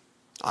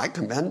 I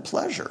commend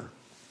pleasure,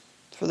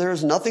 for there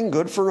is nothing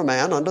good for a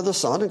man under the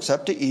sun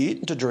except to eat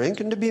and to drink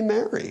and to be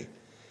merry.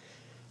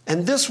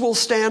 And this will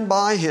stand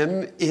by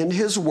him in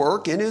his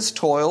work, in his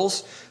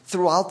toils,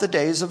 throughout the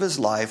days of his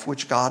life,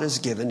 which God has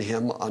given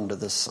him under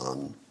the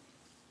sun.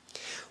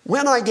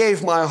 When I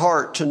gave my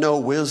heart to know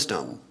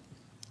wisdom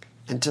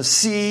and to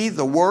see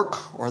the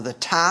work or the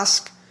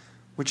task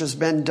which has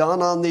been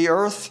done on the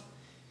earth,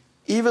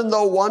 even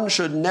though one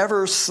should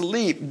never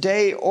sleep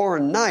day or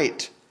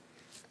night,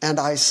 and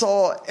I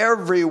saw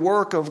every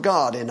work of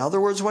God. In other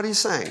words, what he's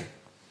saying,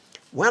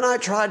 when I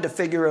tried to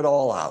figure it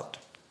all out,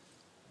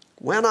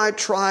 when I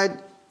tried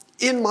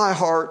in my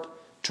heart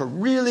to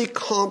really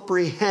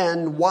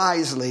comprehend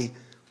wisely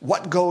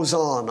what goes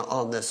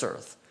on this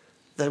earth,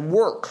 the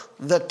work,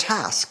 the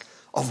task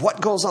of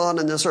what goes on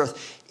in this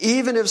earth,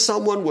 even if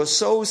someone was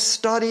so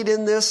studied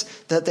in this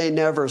that they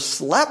never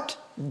slept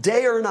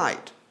day or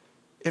night,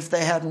 if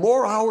they had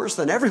more hours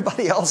than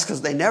everybody else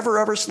because they never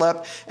ever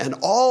slept, and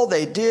all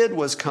they did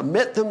was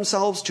commit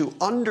themselves to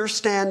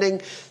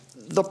understanding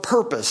the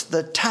purpose,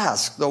 the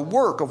task, the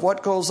work of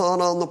what goes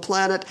on the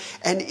planet.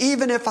 And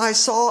even if I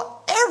saw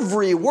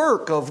every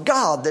work of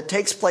God that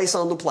takes place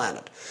on the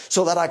planet,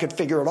 so that I could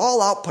figure it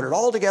all out, put it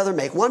all together,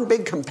 make one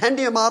big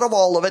compendium out of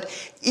all of it,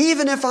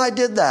 even if I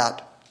did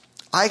that,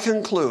 I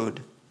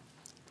conclude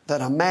that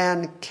a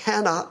man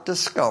cannot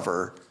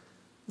discover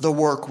the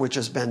work which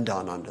has been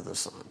done under the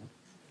sun.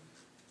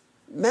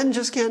 Men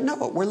just can't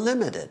know it. We're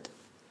limited.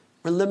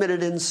 We're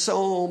limited in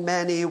so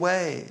many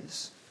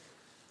ways.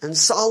 And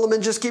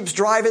Solomon just keeps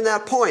driving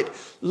that point.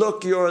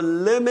 Look, you're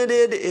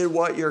limited in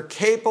what you're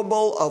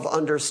capable of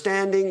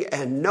understanding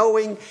and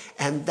knowing,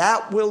 and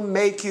that will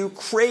make you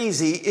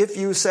crazy if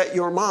you set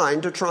your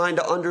mind to trying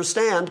to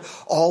understand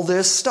all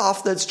this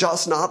stuff that's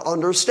just not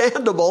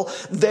understandable.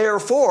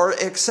 Therefore,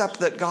 accept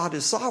that God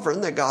is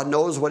sovereign, that God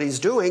knows what he's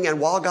doing, and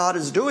while God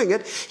is doing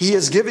it, he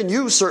has given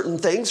you certain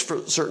things,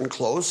 for certain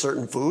clothes,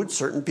 certain food,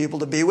 certain people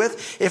to be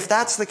with. If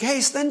that's the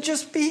case, then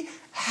just be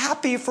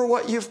happy for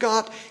what you've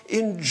got.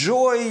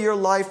 Enjoy your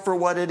life for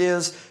what it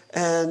is,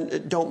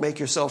 and don't make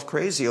yourself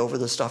crazy over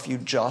the stuff you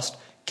just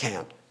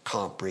can't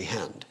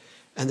comprehend.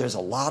 And there's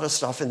a lot of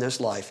stuff in this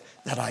life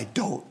that I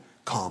don't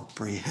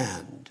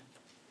comprehend.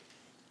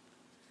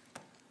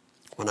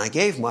 When I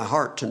gave my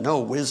heart to know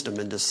wisdom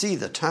and to see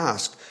the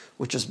task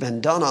which has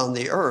been done on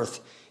the earth,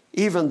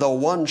 even though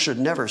one should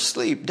never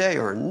sleep day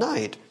or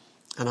night,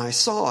 and I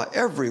saw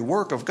every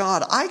work of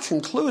God, I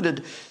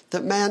concluded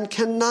that man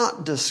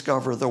cannot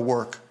discover the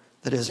work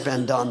that has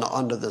been done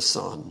under the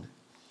sun.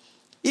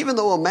 Even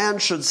though a man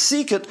should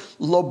seek it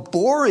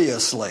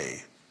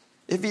laboriously,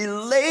 if he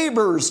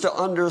labors to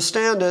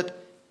understand it,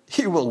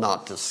 he will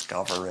not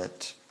discover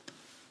it.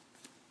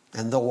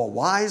 And though a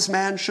wise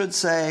man should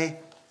say,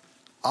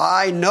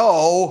 I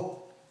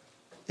know,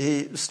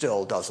 he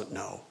still doesn't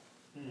know.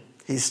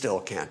 He still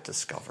can't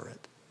discover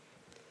it.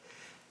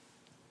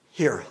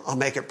 Here, I'll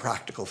make it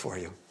practical for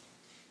you.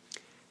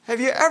 Have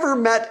you ever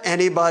met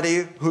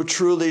anybody who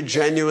truly,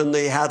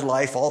 genuinely had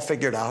life all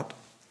figured out?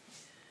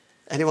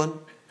 Anyone?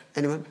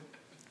 Anyone?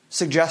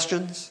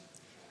 Suggestions?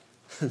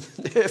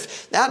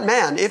 If that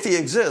man, if he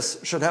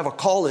exists, should have a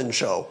call-in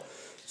show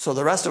so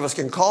the rest of us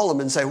can call him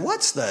and say,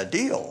 what's the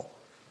deal?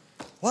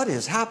 What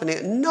is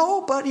happening?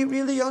 Nobody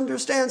really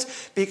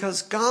understands,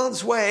 because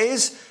God's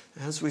ways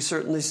As we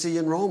certainly see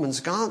in Romans,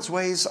 God's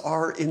ways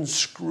are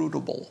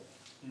inscrutable.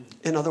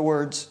 In other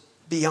words,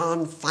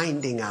 beyond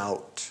finding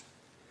out.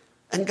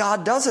 And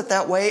God does it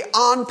that way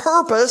on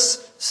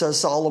purpose, says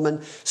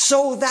Solomon,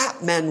 so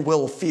that men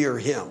will fear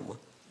him.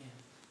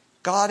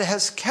 God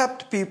has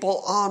kept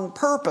people on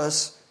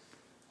purpose,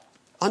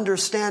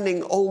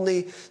 understanding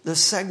only the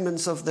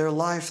segments of their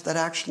life that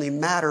actually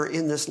matter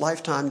in this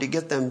lifetime to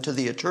get them to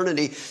the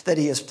eternity that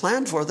he has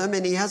planned for them,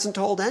 and he hasn't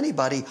told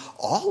anybody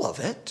all of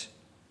it.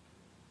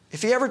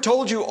 If he ever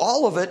told you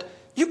all of it,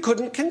 you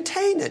couldn't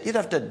contain it. You'd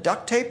have to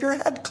duct tape your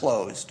head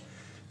closed.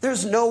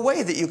 There's no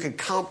way that you could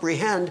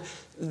comprehend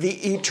the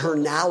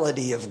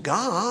eternality of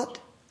God.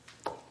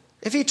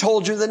 If he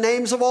told you the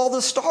names of all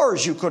the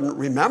stars, you couldn't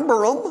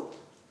remember them.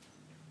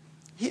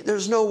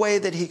 There's no way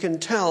that he can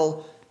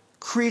tell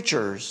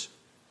creatures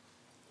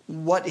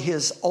what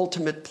his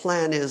ultimate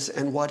plan is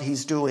and what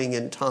he's doing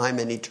in time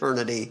and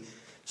eternity.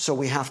 So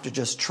we have to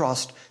just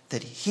trust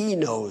that he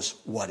knows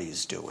what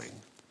he's doing.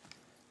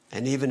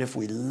 And even if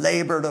we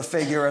labor to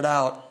figure it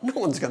out, no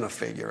one's going to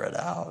figure it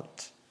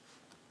out.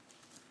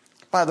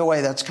 By the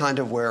way, that's kind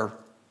of where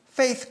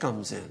faith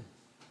comes in.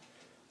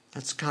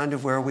 That's kind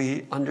of where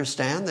we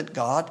understand that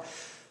God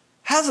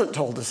hasn't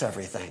told us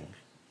everything,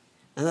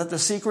 and that the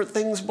secret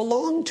things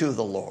belong to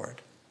the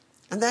Lord,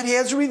 and that he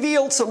has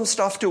revealed some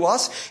stuff to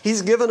us.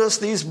 He's given us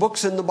these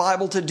books in the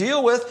Bible to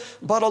deal with,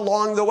 but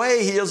along the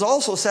way he has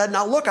also said,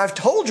 now look, I've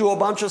told you a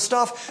bunch of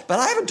stuff, but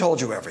I haven't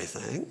told you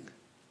everything.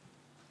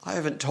 I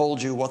haven't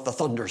told you what the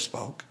thunder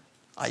spoke.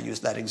 I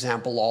use that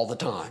example all the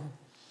time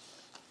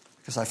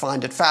because I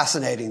find it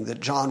fascinating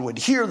that John would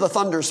hear the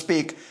thunder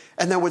speak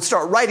and then would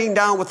start writing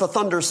down what the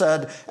thunder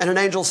said, and an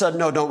angel said,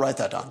 no, don't write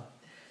that down.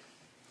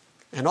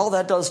 And all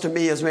that does to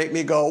me is make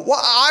me go, well,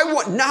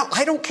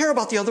 I don't care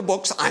about the other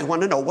books. I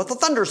want to know what the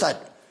thunder said.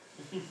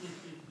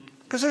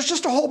 Because there's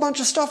just a whole bunch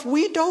of stuff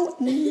we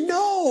don't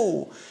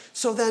know.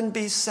 So then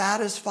be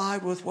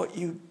satisfied with what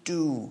you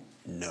do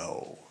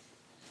know.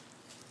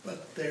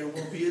 But there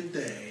will be a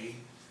day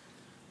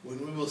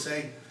when we will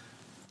say,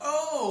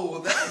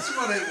 oh, that's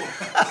what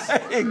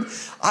it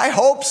was. I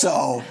hope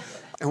so.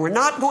 And we're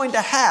not going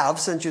to have,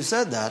 since you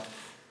said that,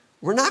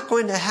 we're not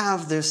going to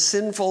have this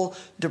sinful,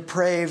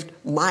 depraved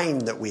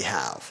mind that we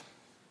have.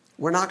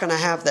 We're not going to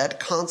have that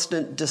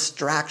constant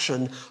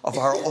distraction of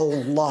our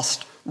own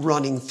lust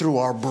running through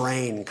our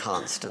brain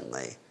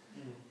constantly.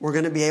 We're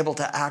going to be able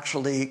to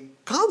actually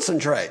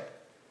concentrate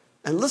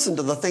and listen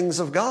to the things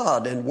of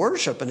God and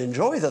worship and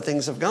enjoy the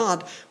things of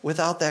God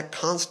without that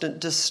constant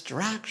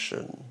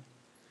distraction.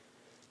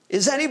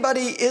 Is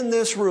anybody in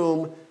this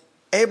room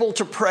able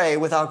to pray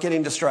without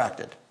getting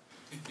distracted?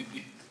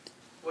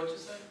 What'd you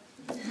say?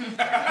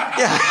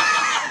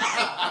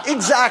 Yeah,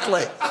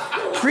 exactly.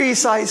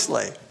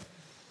 Precisely.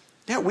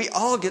 Yeah, we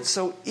all get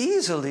so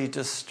easily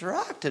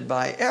distracted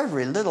by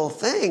every little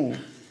thing.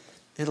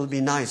 It'll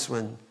be nice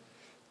when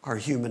our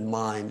human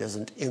mind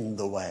isn't in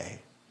the way.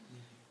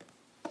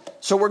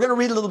 So we're going to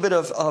read a little bit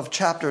of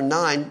chapter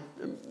 9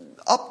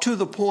 up to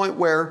the point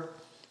where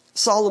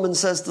Solomon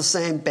says the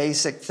same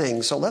basic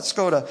thing. So let's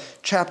go to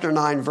chapter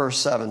 9, verse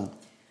 7.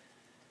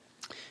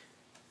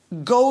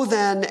 Go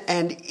then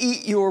and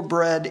eat your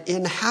bread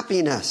in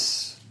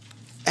happiness,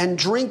 and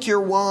drink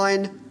your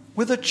wine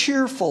with a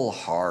cheerful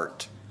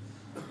heart,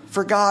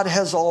 for God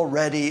has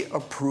already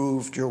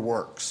approved your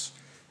works.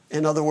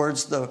 In other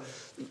words, the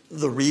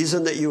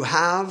reason that you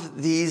have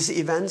these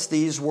events,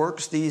 these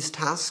works, these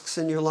tasks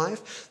in your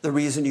life, the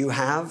reason you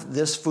have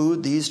this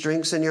food, these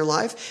drinks in your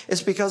life,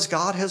 is because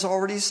God has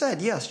already said,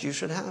 yes, you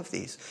should have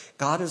these.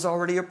 God has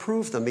already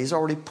approved them. He's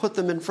already put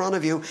them in front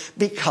of you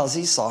because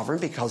he's sovereign,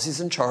 because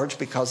he's in charge,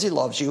 because he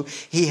loves you.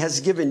 He has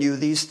given you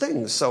these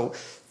things. So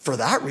for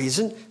that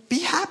reason, be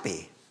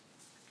happy.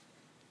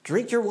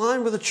 Drink your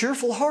wine with a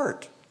cheerful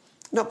heart.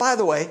 Now, by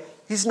the way,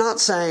 he's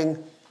not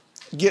saying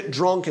get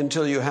drunk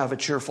until you have a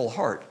cheerful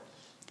heart.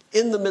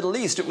 In the Middle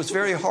East, it was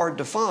very hard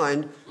to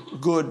find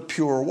good,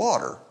 pure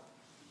water.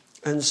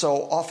 And so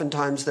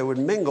oftentimes they would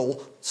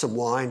mingle some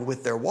wine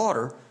with their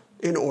water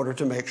in order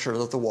to make sure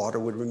that the water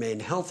would remain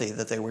healthy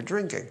that they were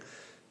drinking.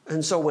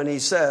 And so when he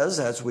says,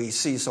 as we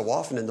see so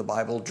often in the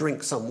Bible,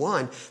 drink some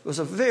wine, it was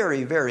a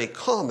very, very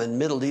common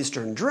Middle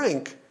Eastern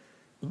drink,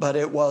 but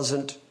it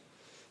wasn't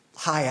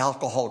high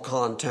alcohol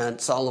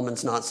content.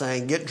 Solomon's not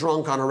saying get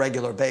drunk on a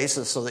regular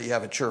basis so that you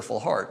have a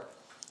cheerful heart.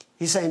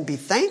 He's saying be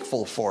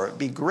thankful for it,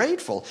 be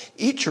grateful,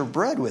 eat your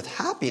bread with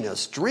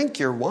happiness, drink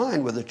your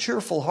wine with a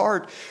cheerful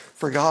heart,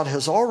 for God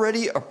has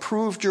already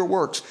approved your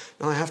works.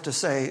 Now I have to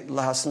say,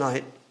 last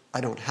night,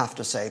 I don't have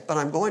to say, but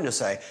I'm going to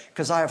say,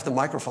 because I have the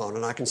microphone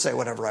and I can say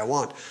whatever I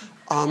want.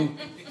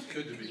 It's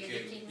good to be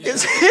king.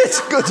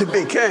 It's good to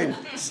be king.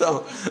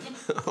 So,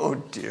 oh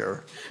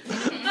dear.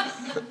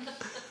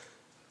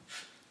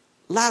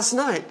 Last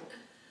night,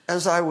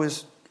 as I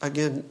was,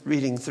 again,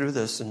 reading through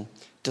this and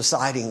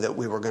deciding that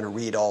we were going to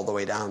read all the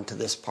way down to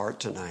this part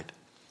tonight,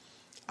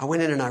 I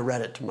went in and I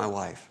read it to my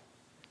wife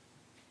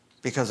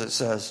because it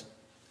says,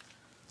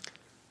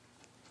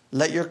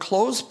 let your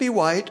clothes be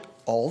white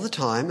all the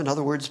time. In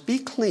other words, be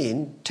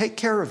clean, take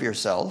care of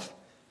yourself,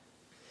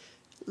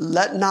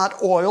 Let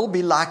not oil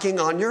be lacking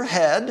on your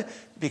head,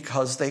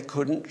 because they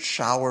couldn't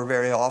shower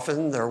very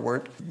often. There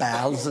weren't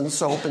baths and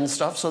soap and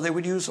stuff, so they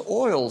would use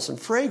oils and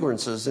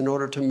fragrances in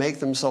order to make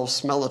themselves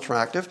smell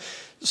attractive.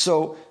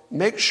 So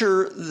make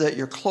sure that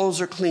your clothes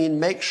are clean.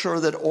 Make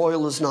sure that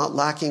oil is not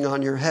lacking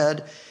on your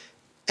head.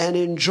 And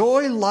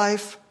enjoy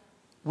life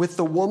with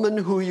the woman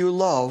who you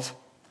love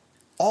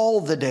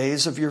all the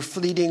days of your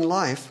fleeting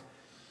life,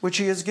 which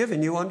he has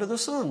given you under the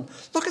sun.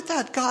 Look at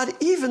that. God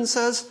even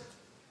says,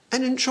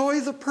 and enjoy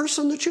the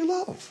person that you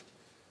love.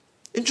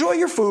 Enjoy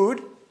your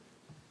food.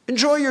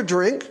 Enjoy your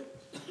drink.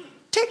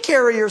 Take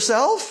care of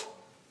yourself.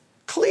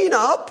 Clean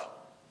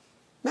up.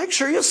 Make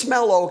sure you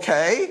smell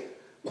okay.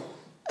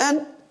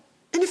 And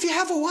if you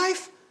have a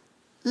wife,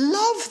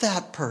 love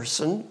that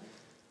person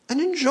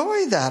and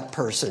enjoy that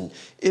person.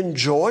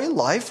 Enjoy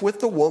life with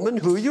the woman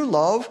who you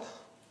love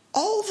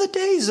all the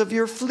days of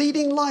your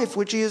fleeting life,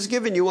 which he has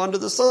given you under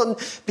the sun,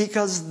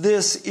 because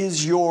this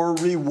is your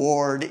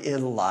reward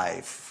in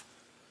life.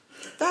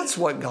 That's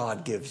what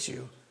God gives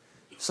you.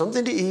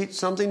 Something to eat,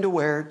 something to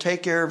wear,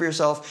 take care of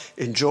yourself,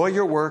 enjoy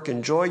your work,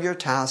 enjoy your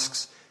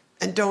tasks,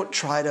 and don't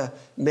try to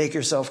make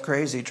yourself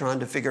crazy trying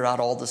to figure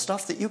out all the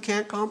stuff that you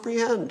can't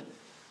comprehend.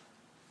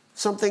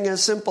 Something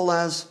as simple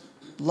as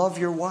love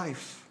your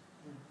wife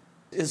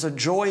is a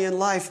joy in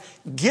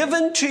life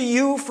given to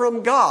you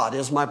from God,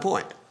 is my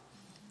point.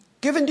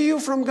 Given to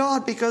you from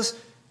God, because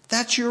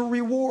that's your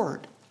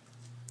reward.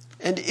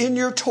 And in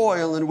your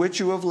toil in which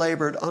you have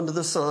labored under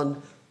the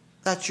sun,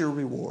 that's your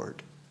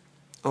reward.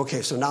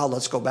 Okay, so now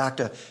let's go back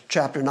to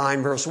chapter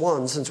 9, verse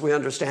 1, since we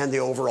understand the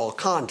overall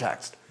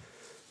context,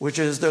 which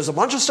is there's a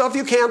bunch of stuff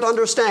you can't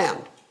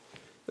understand.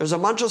 There's a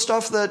bunch of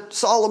stuff that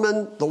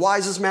Solomon, the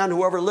wisest man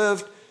who ever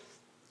lived,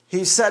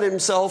 he set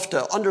himself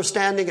to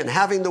understanding and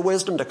having the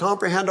wisdom to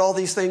comprehend all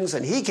these things,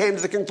 and he came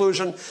to the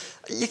conclusion,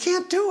 you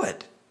can't do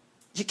it.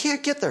 You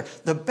can't get there.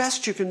 The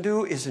best you can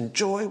do is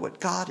enjoy what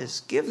God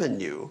has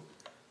given you,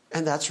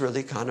 and that's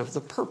really kind of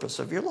the purpose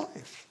of your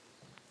life.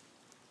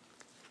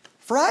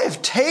 For I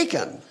have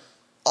taken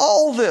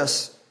all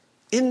this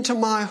into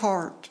my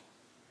heart,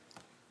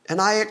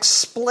 and I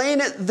explain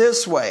it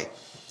this way,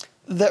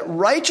 that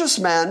righteous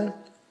men,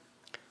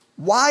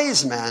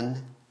 wise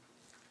men,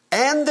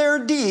 and their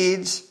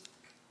deeds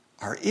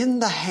are in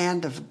the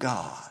hand of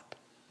God.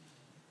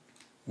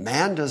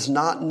 Man does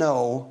not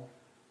know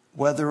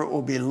whether it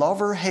will be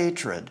love or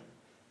hatred,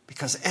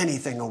 because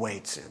anything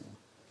awaits him.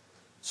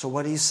 So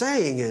what he's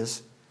saying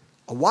is,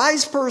 a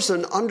wise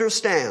person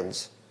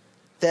understands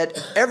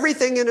that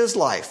everything in his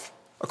life,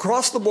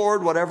 across the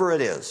board, whatever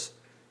it is,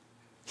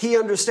 he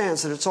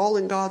understands that it's all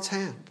in God's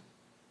hand.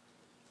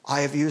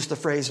 I have used the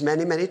phrase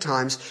many, many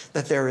times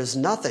that there is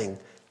nothing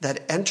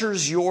that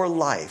enters your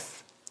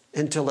life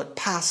until it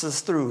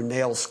passes through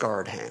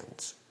nail-scarred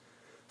hands.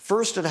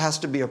 First, it has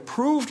to be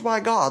approved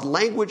by God,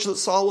 language that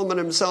Solomon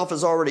himself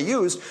has already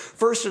used.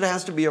 First, it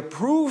has to be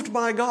approved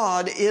by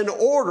God in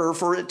order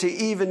for it to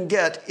even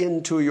get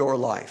into your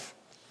life.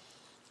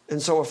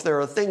 And so if there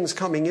are things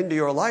coming into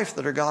your life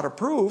that are God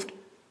approved,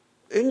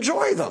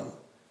 enjoy them.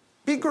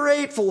 Be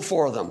grateful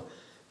for them.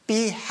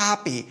 Be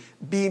happy.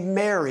 Be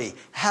merry.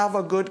 Have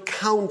a good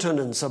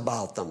countenance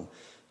about them.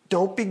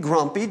 Don't be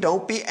grumpy.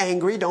 Don't be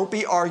angry. Don't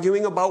be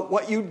arguing about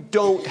what you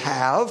don't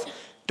have.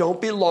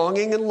 Don't be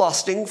longing and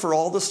lusting for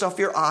all the stuff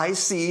your eyes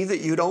see that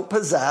you don't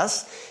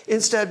possess.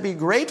 Instead, be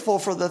grateful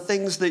for the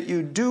things that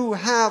you do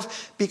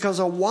have, because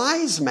a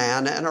wise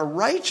man and a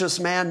righteous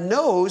man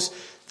knows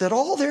that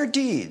all their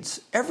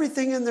deeds,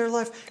 everything in their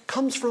life,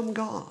 comes from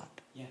God.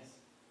 Yes.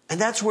 And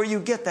that's where you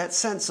get that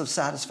sense of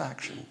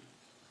satisfaction.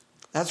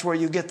 That's where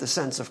you get the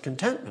sense of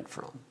contentment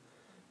from,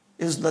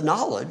 is the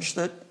knowledge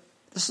that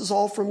this is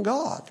all from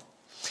God.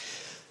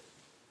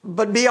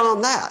 But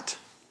beyond that,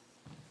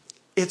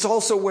 it's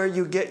also where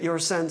you get your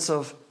sense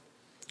of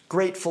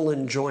grateful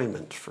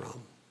enjoyment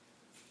from.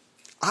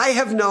 I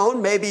have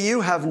known, maybe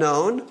you have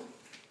known,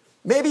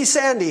 maybe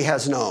Sandy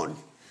has known.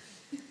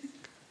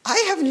 I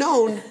have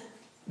known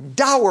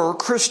dour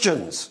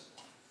Christians.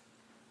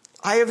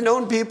 I have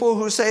known people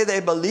who say they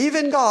believe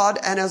in God,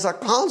 and as a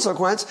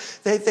consequence,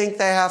 they think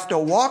they have to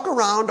walk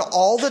around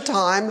all the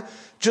time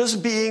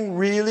just being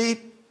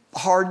really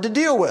hard to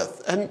deal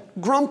with and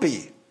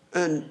grumpy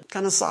and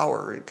kind of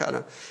sour and kind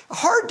of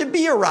hard to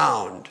be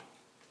around.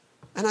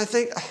 And I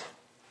think,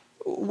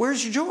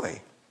 where's your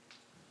joy?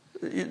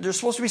 There's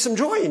supposed to be some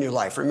joy in your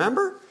life,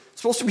 remember? There's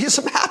supposed to be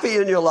some happy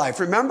in your life,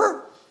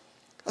 remember?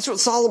 That's what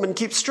Solomon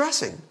keeps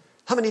stressing.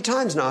 How many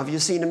times now have you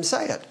seen him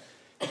say it?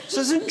 He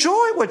says,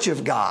 enjoy what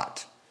you've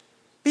got.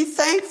 Be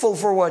thankful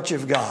for what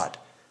you've got.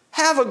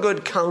 Have a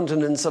good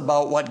countenance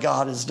about what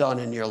God has done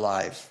in your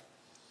life.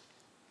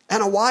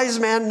 And a wise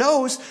man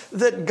knows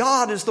that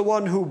God is the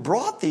one who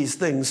brought these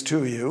things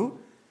to you,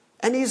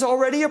 and he's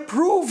already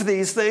approved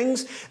these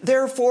things.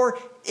 Therefore,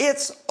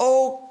 it's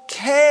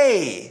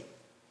okay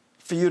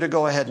for you to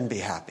go ahead and be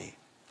happy.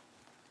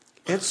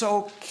 It's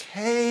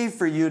okay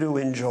for you to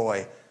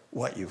enjoy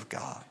what you've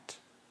got.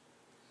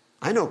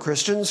 I know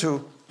Christians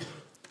who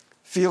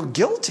feel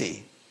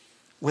guilty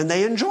when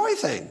they enjoy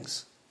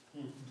things.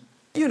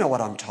 You know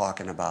what I'm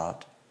talking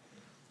about.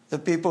 The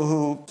people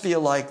who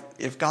feel like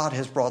if God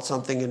has brought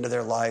something into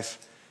their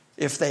life,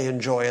 if they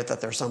enjoy it,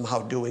 that they're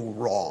somehow doing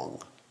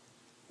wrong.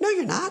 No,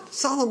 you're not.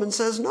 Solomon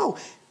says, no,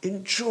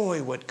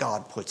 enjoy what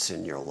God puts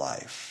in your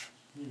life.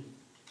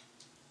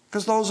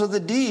 Because those are the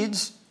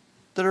deeds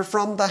that are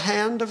from the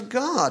hand of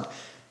God.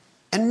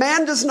 And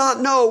man does not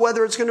know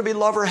whether it's going to be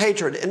love or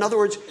hatred. In other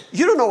words,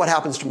 you don't know what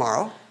happens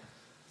tomorrow.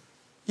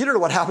 You don't know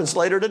what happens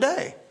later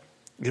today.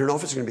 You don't know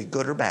if it's going to be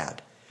good or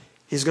bad.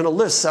 He's going to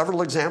list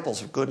several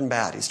examples of good and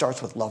bad. He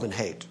starts with love and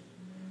hate.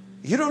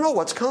 You don't know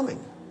what's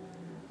coming.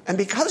 And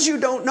because you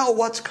don't know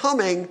what's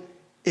coming,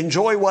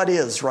 enjoy what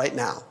is right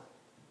now.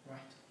 Right.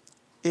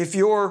 If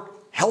you're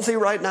healthy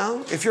right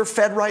now, if you're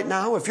fed right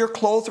now, if you're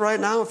clothed right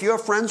now, if you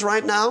have friends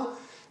right now,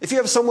 if you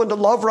have someone to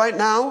love right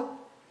now,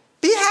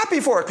 be happy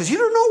for it because you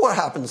don't know what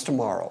happens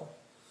tomorrow.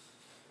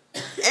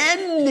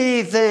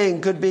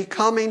 Anything could be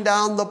coming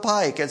down the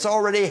pike. It's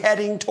already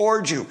heading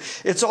towards you.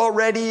 It's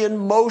already in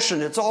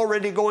motion. It's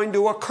already going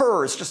to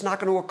occur. It's just not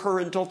going to occur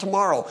until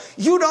tomorrow.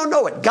 You don't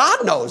know it.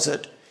 God knows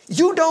it.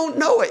 You don't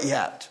know it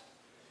yet.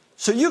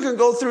 So you can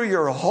go through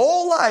your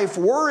whole life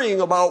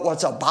worrying about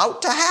what's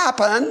about to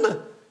happen,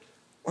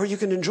 or you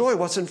can enjoy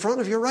what's in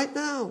front of you right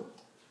now.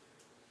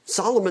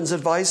 Solomon's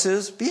advice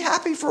is be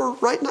happy for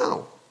right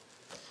now.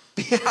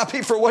 Be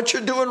happy for what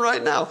you're doing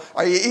right now.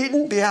 Are you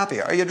eating? Be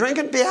happy. Are you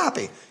drinking? Be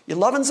happy. You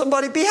loving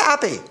somebody? Be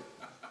happy.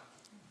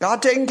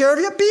 God taking care of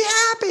you? Be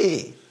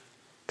happy.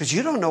 Because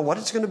you don't know what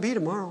it's going to be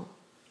tomorrow.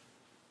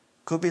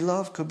 Could be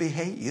love, could be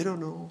hate. You don't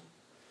know.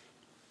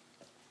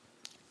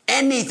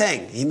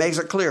 Anything. He makes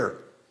it clear.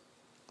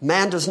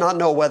 Man does not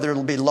know whether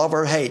it'll be love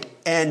or hate.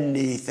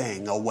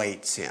 Anything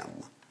awaits him.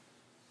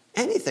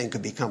 Anything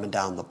could be coming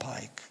down the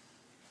pike.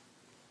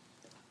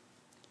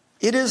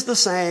 It is the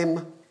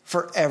same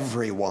for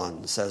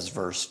everyone, says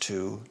verse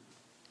 2.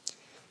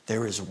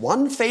 There is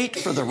one fate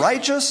for the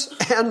righteous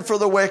and for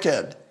the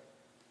wicked.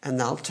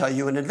 And I'll tell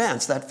you in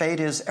advance, that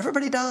fate is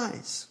everybody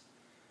dies.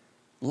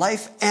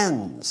 Life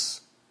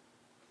ends.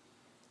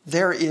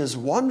 There is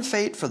one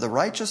fate for the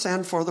righteous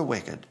and for the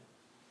wicked.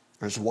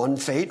 There's one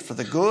fate for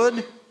the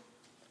good,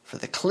 for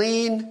the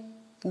clean,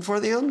 and for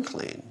the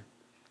unclean.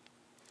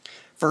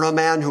 For a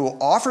man who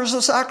offers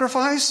a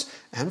sacrifice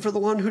and for the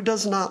one who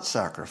does not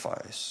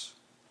sacrifice.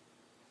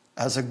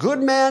 As a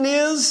good man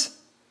is,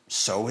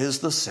 so is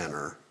the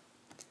sinner.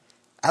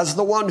 As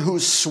the one who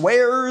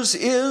swears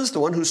is, the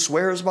one who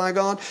swears by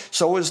God,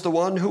 so is the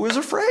one who is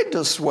afraid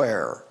to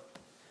swear.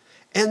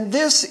 And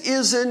this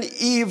is an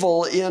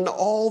evil in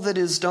all that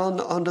is done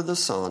under the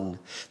sun,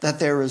 that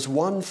there is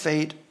one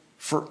fate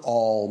for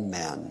all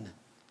men.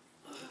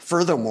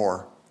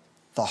 Furthermore,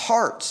 the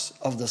hearts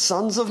of the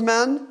sons of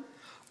men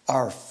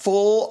are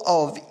full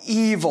of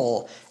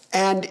evil,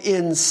 and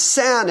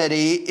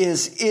insanity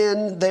is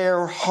in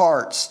their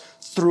hearts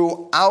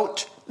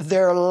throughout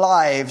their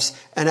lives,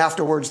 and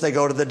afterwards they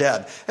go to the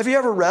dead. Have you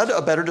ever read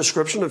a better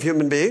description of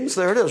human beings?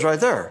 There it is right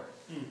there.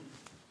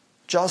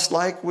 Just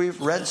like we've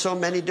read so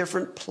many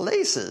different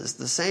places,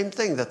 the same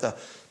thing, that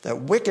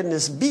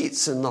wickedness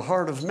beats in the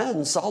heart of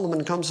men.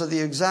 Solomon comes to the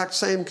exact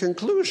same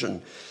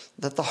conclusion,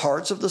 that the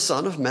hearts of the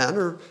Son of Man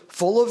are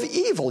full of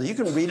evil. You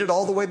can read it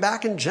all the way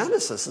back in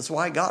Genesis. That's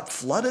why God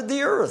flooded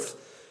the earth.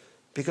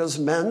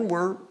 Because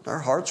their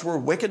hearts were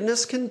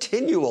wickedness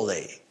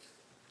continually.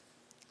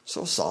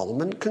 So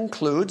Solomon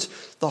concludes,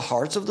 the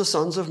hearts of the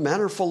sons of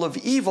men are full of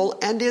evil,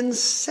 and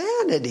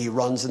insanity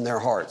runs in their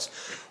hearts.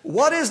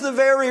 What is the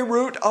very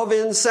root of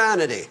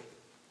insanity?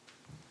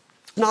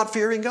 Not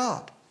fearing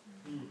God.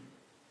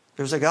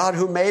 There's a God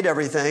who made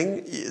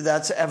everything.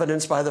 That's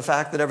evidenced by the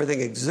fact that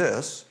everything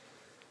exists.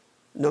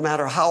 No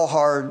matter how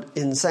hard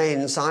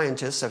insane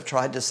scientists have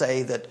tried to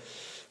say that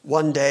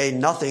one day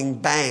nothing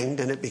banged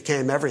and it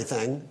became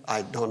everything.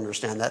 I don't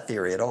understand that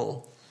theory at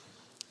all.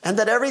 And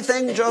that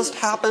everything just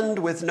happened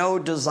with no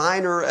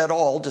designer at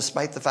all,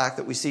 despite the fact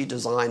that we see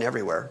design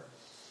everywhere.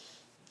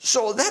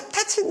 So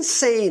that's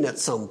insane at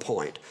some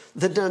point.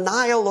 The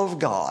denial of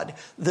God,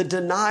 the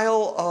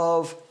denial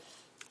of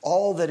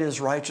all that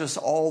is righteous,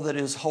 all that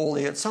is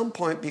holy, at some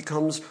point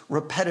becomes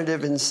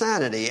repetitive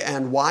insanity.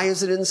 And why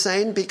is it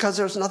insane? Because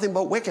there's nothing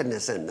but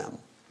wickedness in them.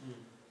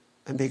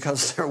 And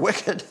because they're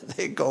wicked,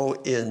 they go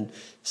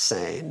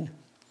insane.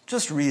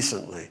 Just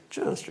recently,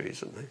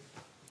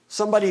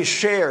 somebody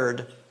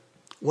shared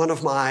one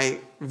of my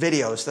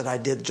videos that I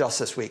did just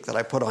this week that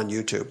I put on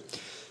YouTube.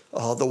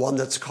 The one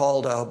that's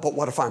called, But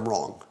What If I'm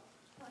Wrong?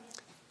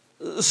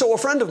 So a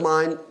friend of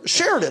mine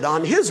shared it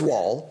on his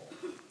wall.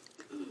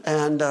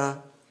 And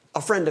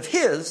a friend of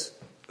his,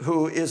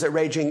 who is a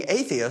raging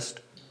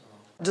atheist,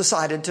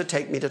 decided to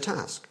take me to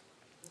task.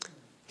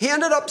 He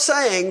ended up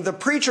saying the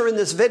preacher in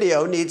this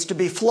video needs to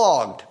be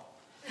flogged.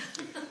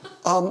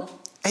 And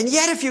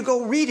yet if you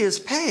go read his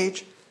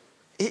page,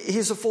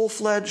 he's a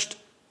full-fledged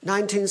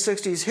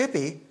 1960s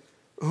hippie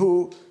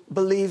who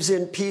believes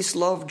in peace,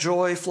 love,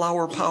 joy,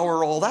 flower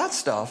power, all that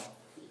stuff.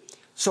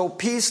 So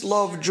peace,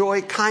 love,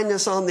 joy,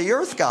 kindness on the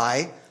earth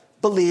guy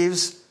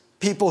believes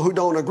people who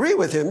don't agree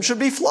with him should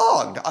be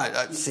flogged.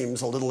 It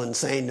seems a little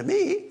insane to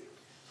me.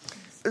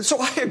 And so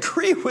I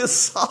agree with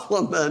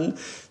Solomon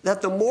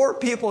that the more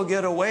people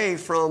get away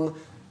from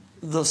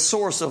the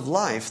source of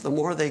life, the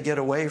more they get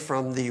away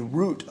from the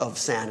root of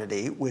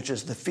sanity, which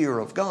is the fear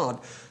of God,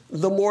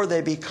 the more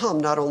they become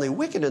not only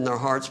wicked in their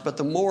hearts, but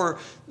the more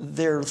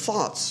their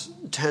thoughts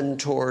tend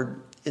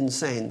toward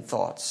insane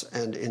thoughts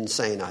and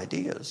insane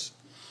ideas.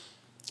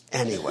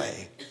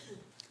 Anyway,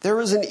 there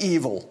is an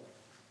evil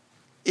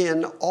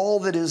in all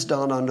that is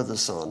done under the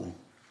sun,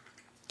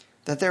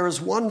 that there is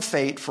one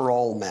fate for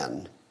all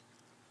men.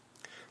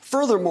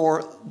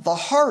 Furthermore, the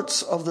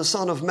hearts of the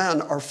Son of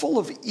Man are full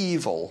of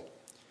evil,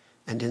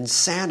 and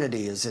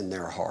insanity is in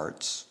their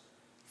hearts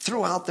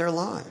throughout their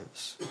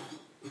lives.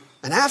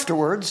 And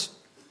afterwards,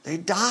 they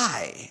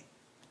die.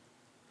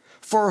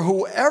 For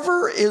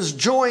whoever is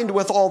joined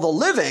with all the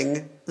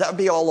living, that would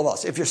be all of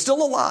us. If you're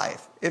still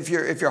alive, if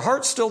your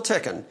heart's still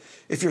ticking,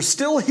 if you're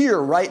still here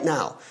right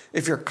now,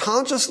 if you're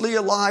consciously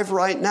alive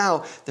right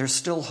now, there's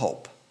still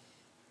hope.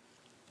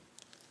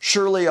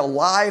 Surely a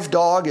live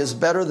dog is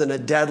better than a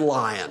dead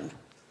lion.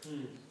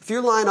 If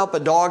you line up a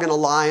dog and a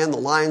lion, the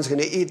lion's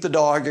going to eat the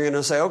dog. You're going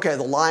to say, okay,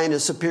 the lion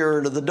is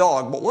superior to the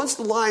dog. But once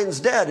the lion's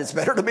dead, it's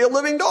better to be a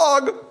living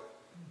dog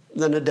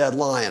than a dead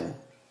lion.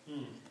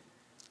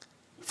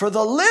 For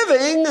the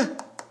living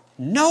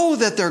know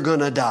that they're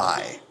going to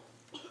die,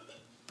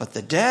 but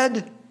the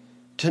dead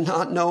do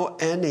not know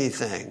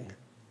anything,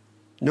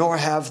 nor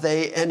have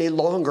they any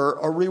longer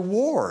a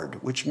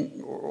reward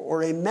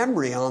or a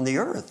memory on the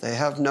earth. They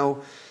have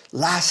no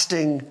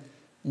lasting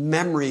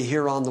memory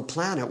here on the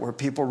planet where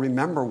people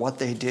remember what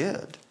they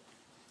did.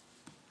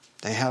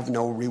 They have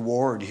no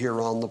reward here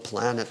on the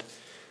planet,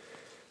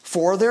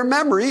 for their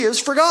memory is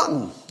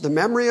forgotten. The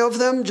memory of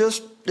them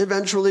just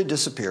eventually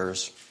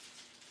disappears.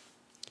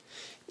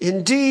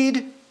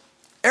 Indeed,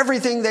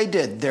 everything they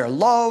did, their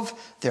love,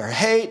 their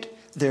hate,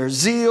 their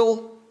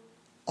zeal,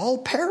 all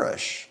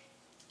perish,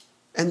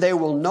 and they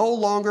will no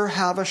longer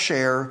have a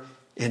share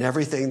in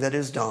everything that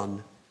is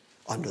done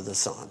under the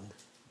sun.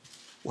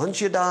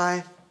 Once you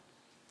die,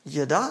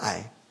 you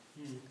die.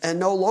 And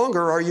no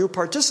longer are you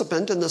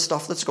participant in the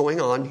stuff that's going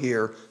on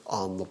here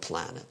on the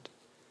planet.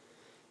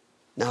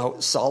 Now,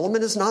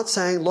 Solomon is not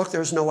saying, look,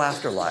 there's no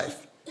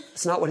afterlife.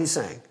 It's not what he's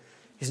saying.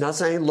 He's not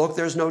saying, look,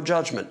 there's no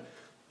judgment.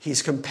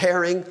 He's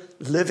comparing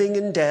living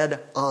and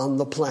dead on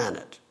the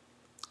planet.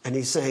 And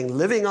he's saying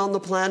living on the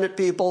planet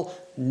people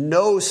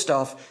know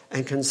stuff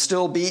and can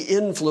still be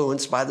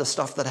influenced by the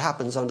stuff that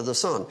happens under the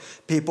sun.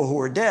 People who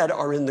are dead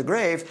are in the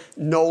grave.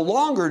 No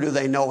longer do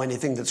they know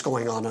anything that's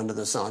going on under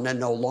the sun, and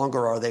no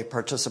longer are they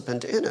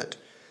participant in it.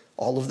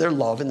 All of their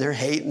love and their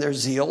hate and their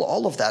zeal,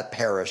 all of that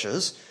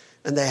perishes,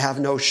 and they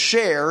have no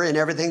share in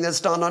everything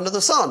that's done under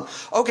the sun.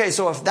 Okay,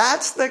 so if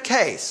that's the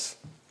case,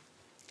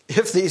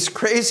 if these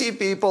crazy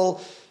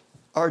people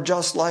are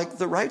just like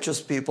the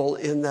righteous people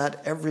in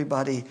that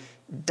everybody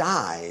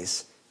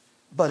dies,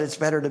 but it's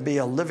better to be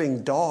a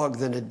living dog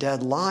than a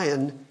dead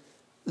lion,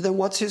 then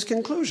what's his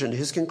conclusion?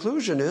 His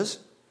conclusion is,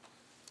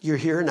 you're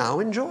here now,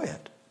 enjoy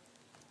it.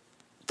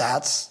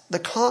 That's the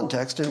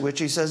context in which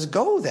he says,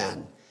 go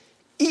then,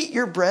 eat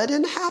your bread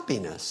in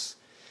happiness,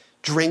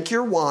 drink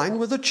your wine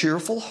with a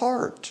cheerful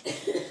heart,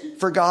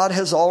 for God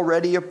has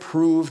already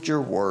approved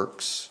your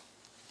works.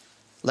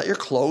 Let your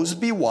clothes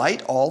be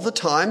white all the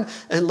time,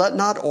 and let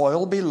not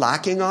oil be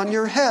lacking on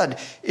your head.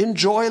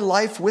 Enjoy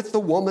life with the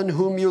woman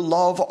whom you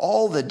love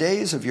all the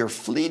days of your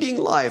fleeting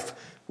life,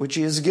 which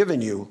he has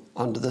given you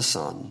under the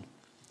sun.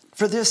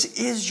 For this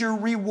is your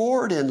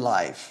reward in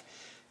life,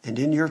 and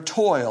in your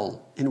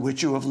toil in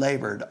which you have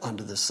labored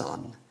under the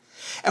sun.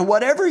 And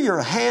whatever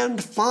your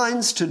hand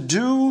finds to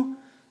do,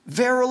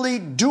 verily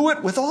do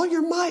it with all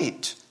your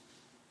might.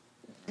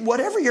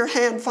 Whatever your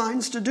hand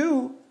finds to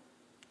do,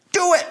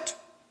 do it.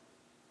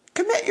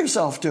 Commit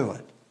yourself to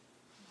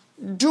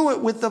it. Do it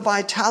with the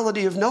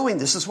vitality of knowing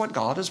this is what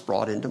God has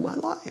brought into my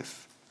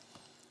life.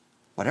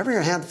 Whatever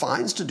your hand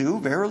finds to do,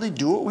 verily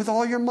do it with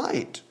all your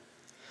might.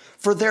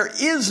 For there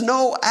is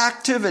no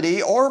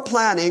activity or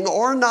planning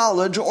or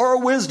knowledge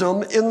or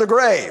wisdom in the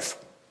grave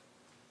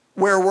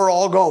where we're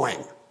all going.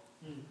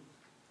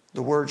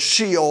 The word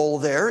Sheol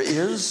there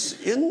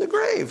is in the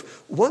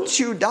grave. Once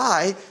you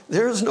die,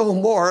 there's no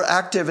more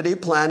activity,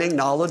 planning,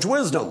 knowledge,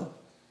 wisdom.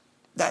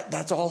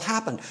 That's all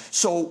happened.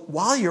 So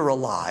while you're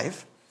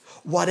alive,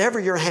 whatever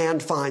your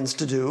hand finds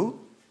to do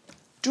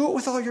it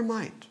with all your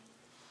might.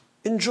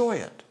 Enjoy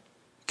it.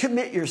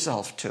 Commit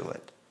yourself to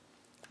it.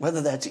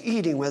 Whether that's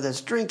eating, whether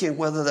that's drinking,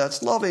 whether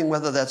that's loving,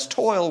 whether that's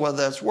toil, whether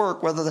that's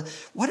work,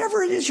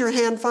 whatever it is your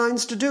hand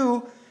finds to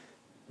do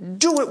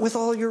it with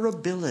all your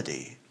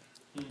ability.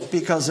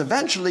 Because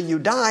eventually you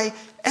die,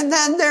 and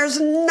then there's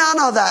none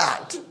of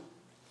that.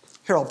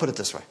 Here, I'll put it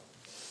this way.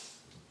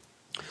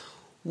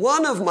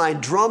 One of my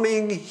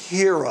drumming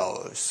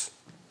heroes,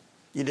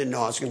 you didn't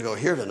know I was going to go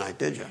here tonight,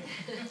 did you?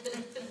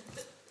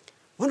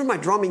 One of my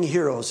drumming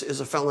heroes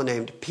is a fellow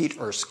named Pete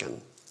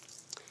Erskine.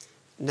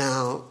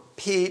 Now,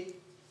 Pete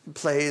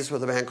plays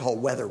with a band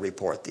called Weather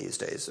Report these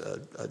days,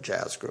 a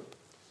jazz group.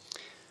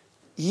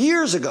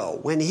 Years ago,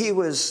 when he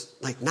was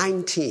like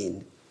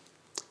 19,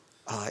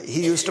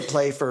 He used to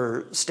play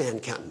for Stan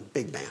Kenton,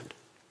 big band.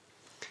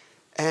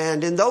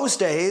 And in those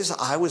days,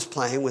 I was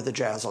playing with a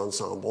jazz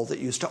ensemble that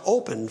used to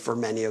open for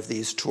many of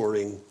these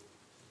touring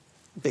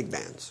big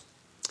bands.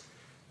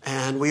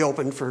 And we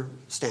opened for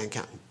Stan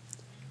Kenton.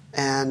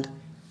 And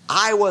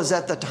I was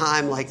at the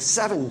time like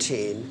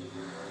 17,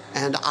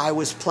 and I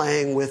was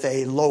playing with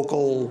a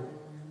local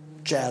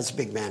jazz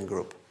big band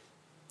group.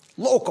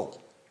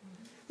 Local.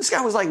 This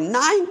guy was like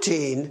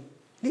 19, and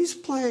he's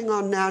playing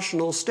on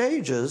national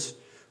stages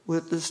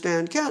with the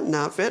Stan Kenton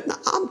outfit. And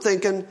I'm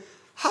thinking,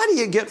 how do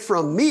you get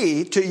from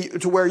me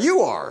to where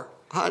you are?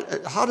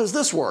 How does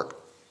this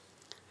work?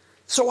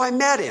 So I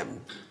met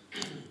him,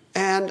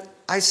 and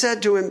I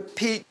said to him,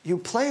 Pete, you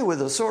play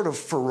with a sort of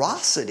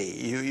ferocity.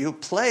 You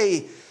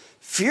play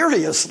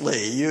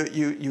furiously.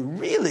 You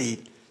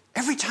really,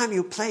 every time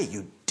you play,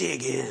 you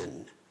dig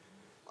in.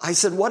 I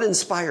said, what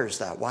inspires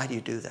that? Why do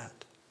you do that?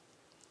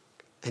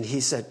 And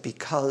he said,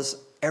 because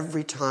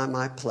every time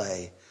I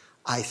play,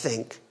 I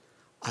think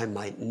I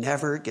might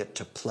never get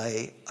to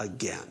play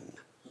again.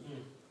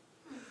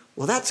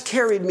 Well, that's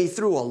carried me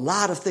through a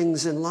lot of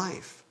things in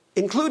life,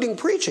 including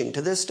preaching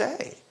to this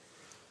day.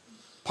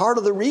 Part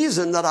of the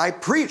reason that I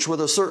preach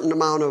with a certain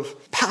amount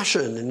of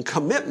passion and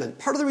commitment,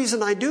 part of the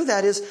reason I do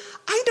that is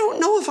I don't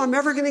know if I'm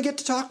ever going to get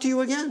to talk to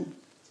you again.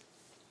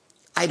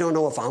 I don't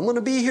know if I'm going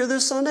to be here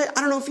this Sunday.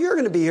 I don't know if you're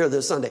going to be here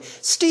this Sunday.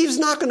 Steve's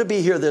not going to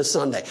be here this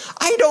Sunday.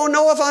 I don't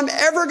know if I'm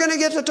ever going to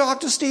get to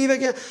talk to Steve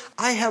again.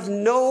 I have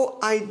no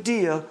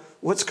idea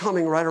what's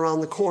coming right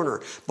around the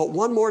corner. But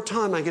one more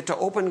time, I get to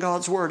open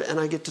God's Word and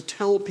I get to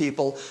tell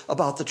people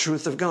about the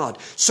truth of God.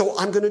 So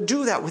I'm going to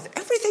do that with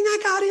everything I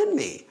got in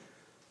me.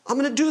 I'm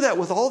going to do that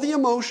with all the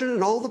emotion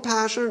and all the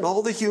passion and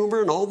all the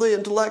humor and all the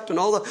intellect and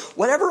all the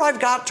whatever I've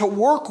got to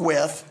work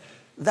with.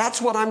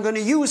 That's what I'm going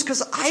to use,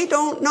 because I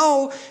don't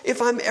know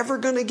if I'm ever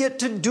going to get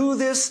to do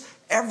this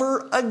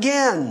ever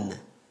again.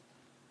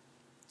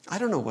 I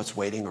don't know what's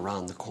waiting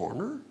around the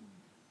corner.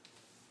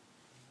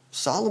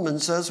 Solomon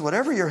says,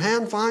 whatever your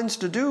hand finds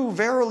to do,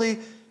 verily,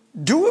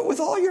 do it with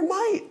all your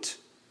might.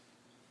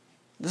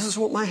 This is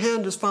what my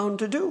hand is found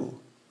to do.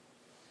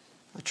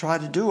 I try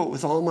to do it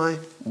with all my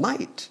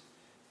might.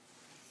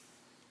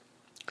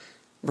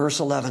 Verse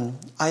 11,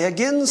 I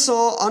again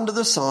saw under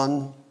the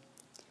sun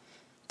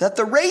that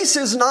the race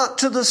is not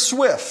to the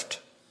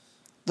swift.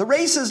 The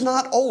race is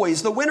not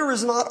always, the winner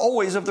is not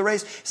always of the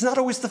race. It's not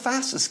always the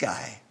fastest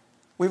guy.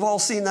 We've all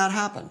seen that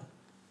happen.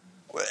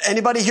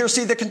 Anybody here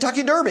see the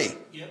Kentucky Derby?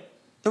 Yep.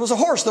 There was a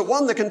horse that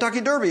won the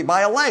Kentucky Derby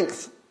by a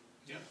length.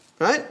 Yep.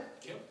 Right?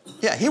 Yep.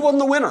 Yeah, he wasn't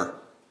the winner.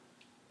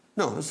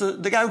 No, it was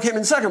the guy who came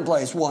in second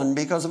place won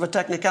because of a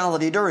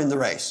technicality during the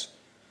race.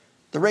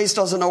 The race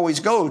doesn't always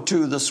go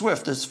to the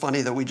swift. It's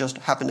funny that we just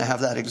happen to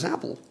have that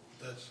example.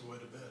 That's the way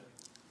to bet.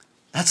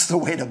 That's the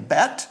way to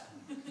bet?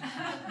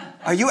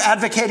 Are you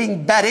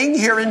advocating betting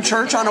here in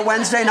church on a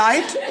Wednesday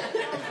night?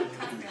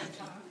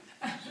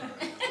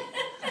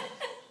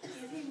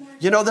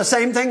 You know, the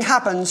same thing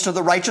happens to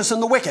the righteous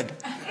and the wicked.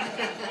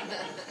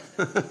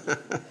 I'll take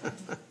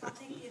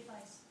the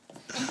advice.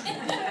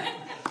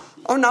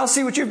 Oh, now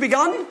see what you've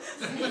begun?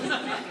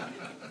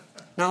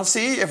 Now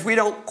see, if we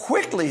don't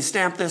quickly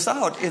stamp this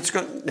out, it's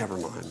going... Never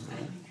mind.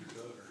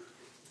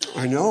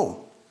 I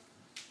know.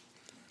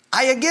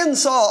 I again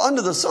saw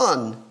under the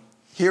sun,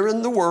 here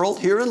in the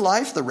world, here in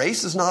life, the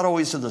race is not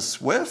always to the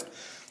swift.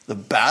 The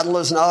battle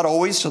is not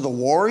always to the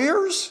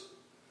warriors.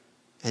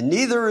 And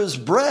neither is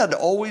bread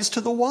always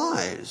to the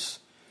wise.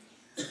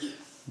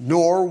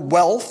 Nor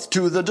wealth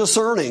to the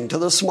discerning, to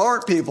the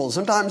smart people.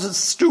 Sometimes it's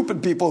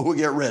stupid people who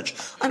get rich.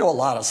 I know a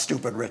lot of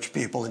stupid rich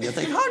people, and you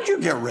think, how'd you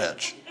get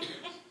rich?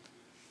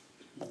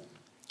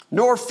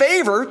 Nor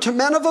favor to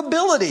men of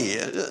ability.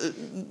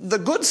 The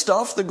good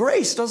stuff, the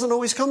grace, doesn't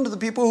always come to the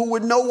people who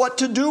would know what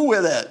to do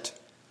with it.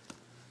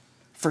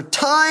 For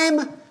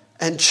time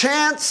and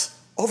chance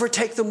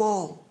overtake them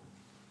all.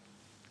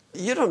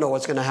 You don't know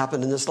what's going to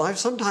happen in this life.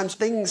 Sometimes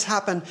things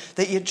happen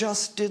that you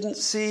just didn't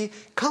see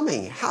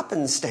coming.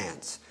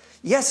 Happenstance.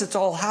 Yes, it's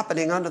all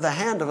happening under the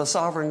hand of a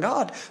sovereign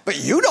God,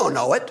 but you don't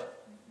know it.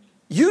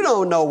 You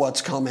don't know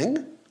what's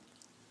coming.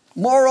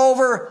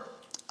 Moreover,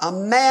 a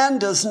man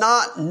does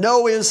not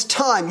know his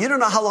time. You don't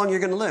know how long you're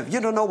going to live. You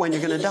don't know when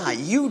you're going to die.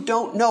 You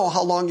don't know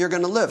how long you're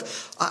going to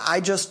live. I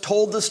just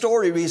told the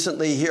story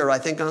recently here, I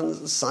think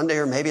on Sunday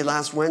or maybe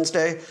last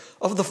Wednesday,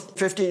 of the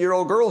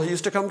 15-year-old girl who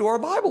used to come to our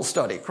Bible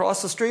study.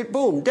 Cross the street,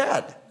 boom,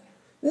 dead.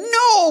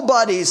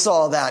 Nobody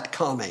saw that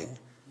coming.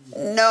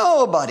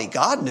 Nobody.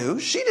 God knew.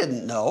 She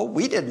didn't know.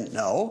 We didn't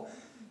know.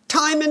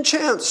 Time and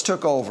chance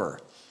took over.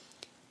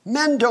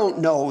 Men don't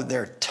know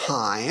their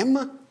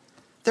time.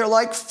 They're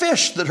like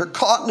fish that are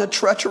caught in a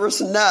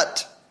treacherous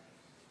net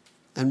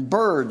and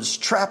birds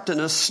trapped in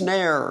a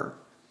snare.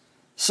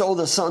 So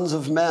the sons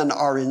of men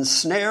are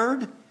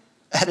ensnared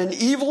at an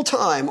evil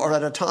time, or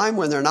at a time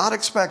when they're not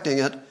expecting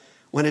it,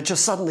 when it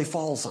just suddenly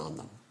falls on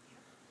them.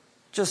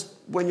 Just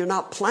when you're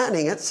not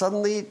planning it,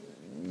 suddenly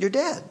you're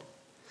dead.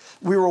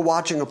 We were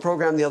watching a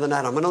program the other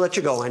night. I'm going to let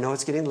you go. I know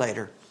it's getting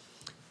later.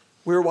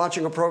 We were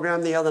watching a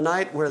program the other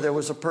night where there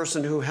was a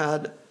person who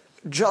had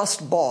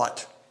just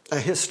bought a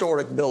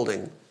historic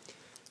building,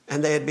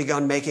 and they had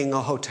begun making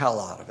a hotel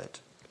out of it.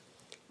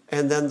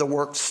 And then the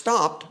work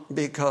stopped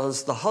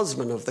because the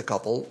husband of the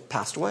couple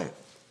passed away.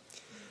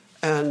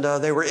 And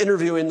they were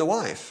interviewing the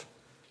wife.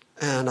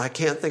 And I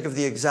can't think of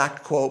the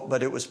exact quote,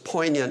 but it was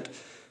poignant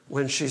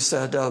when she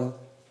said,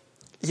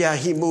 yeah,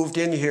 he moved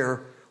in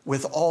here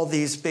with all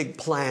these big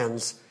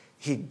plans.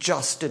 He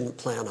just didn't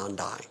plan on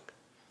dying.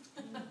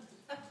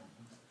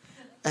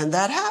 And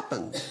that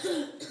happened.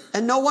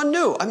 And no one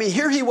knew. I mean,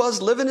 here he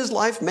was living his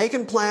life,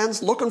 making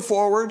plans, looking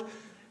forward.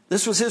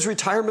 This was his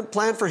retirement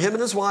plan for him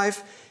and his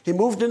wife. He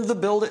moved into the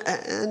building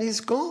and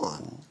he's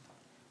gone.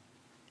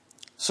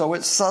 So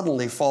it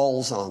suddenly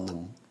falls on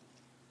them.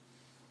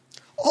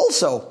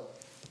 Also,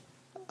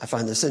 I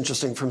find this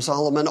interesting from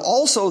Solomon.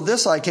 Also,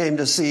 this I came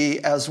to see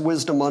as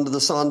wisdom under the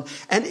sun,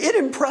 and it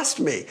impressed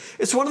me.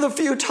 It's one of the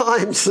few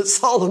times that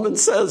Solomon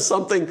says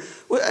something,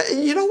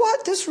 you know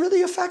what, this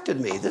really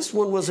affected me. This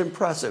one was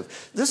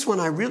impressive. This one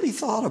I really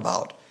thought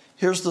about.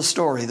 Here's the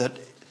story that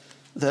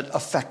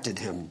affected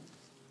him.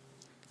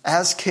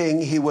 As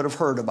king, he would have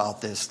heard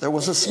about this. There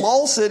was a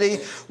small city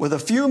with a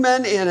few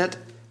men in it,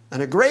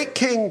 and a great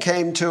king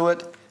came to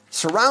it,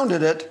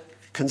 surrounded it,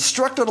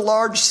 constructed a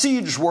large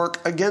siege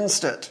work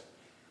against it.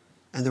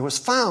 And there was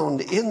found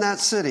in that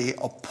city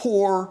a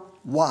poor,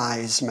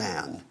 wise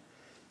man.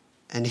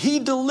 And he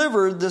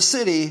delivered the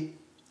city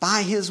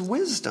by his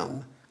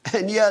wisdom.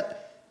 And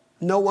yet,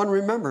 no one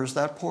remembers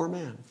that poor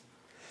man.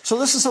 So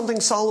this is something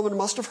Solomon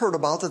must have heard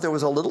about, that there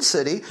was a little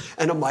city,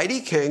 and a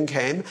mighty king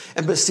came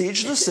and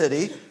besieged the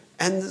city,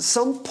 and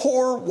some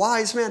poor,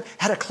 wise man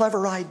had a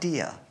clever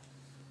idea.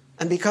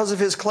 And because of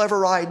his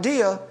clever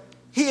idea,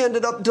 he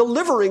ended up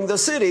delivering the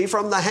city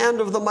from the hand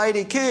of the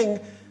mighty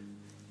king.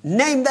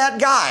 Name that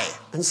guy.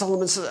 And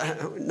Solomon says,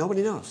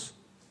 nobody knows.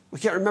 We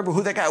can't remember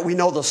who that guy. We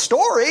know the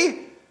story,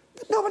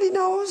 but nobody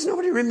knows.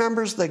 Nobody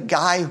remembers the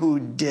guy who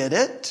did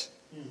it.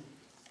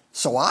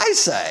 So I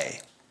say,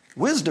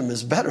 wisdom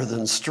is better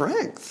than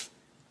strength.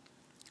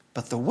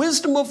 But the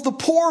wisdom of the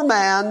poor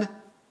man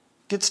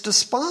gets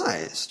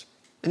despised,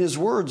 and his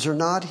words are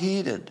not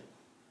heeded.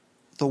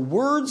 The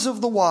words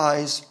of the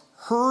wise,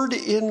 heard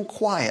in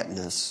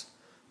quietness,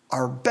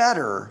 are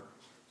better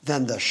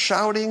than the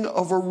shouting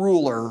of a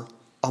ruler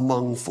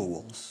among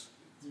fools.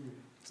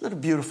 Isn't that a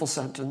beautiful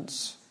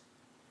sentence?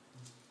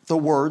 The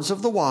words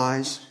of the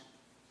wise,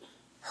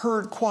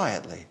 heard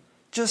quietly.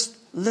 Just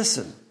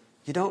listen.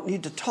 You don't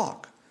need to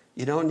talk.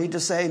 You don't need to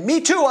say,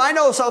 me too, I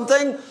know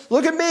something.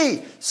 Look at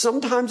me.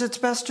 Sometimes it's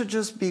best to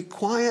just be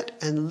quiet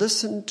and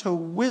listen to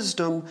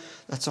wisdom.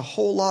 That's a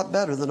whole lot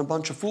better than a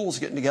bunch of fools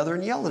getting together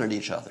and yelling at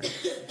each other.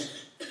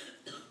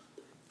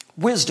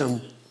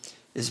 Wisdom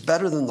is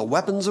better than the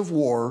weapons of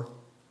war,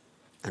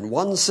 and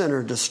one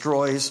sinner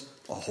destroys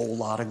a whole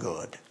lot of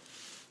good.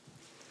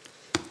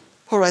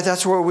 All right,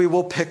 that's where we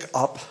will pick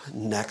up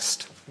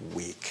next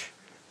week.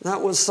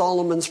 That was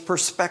Solomon's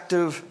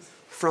perspective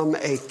from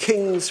a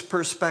king's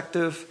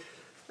perspective.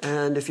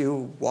 And if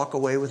you walk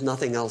away with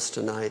nothing else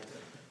tonight,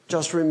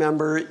 just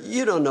remember,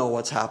 you don't know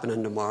what's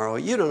happening tomorrow.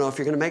 You don't know if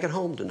you're going to make it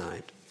home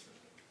tonight.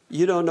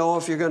 You don't know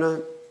if you're going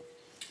to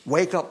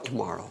wake up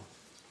tomorrow.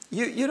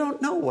 You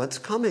don't know what's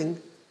coming.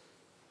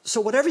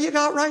 So whatever you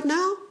got right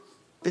now,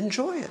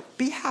 enjoy it.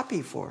 Be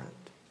happy for it.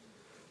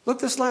 Look,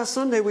 this last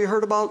Sunday we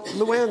heard about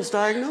Luann's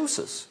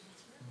diagnosis.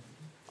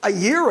 A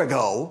year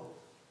ago,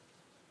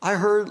 I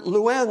heard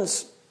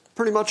Luann's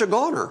pretty much a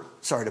goner.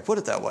 Sorry to put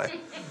it that way.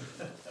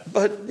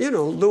 But,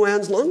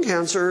 Luann's lung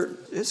cancer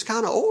is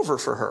kind of over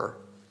for her.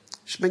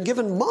 She's been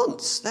given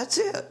months. That's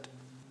it.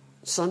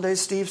 Sunday,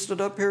 Steve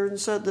stood up here and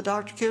said the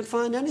doctor can't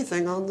find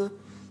anything on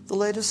the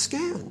latest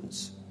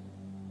scans.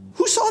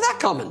 Who saw that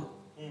coming?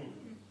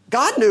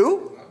 God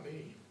knew.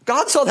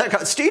 God saw that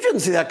coming. Steve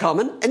didn't see that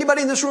coming.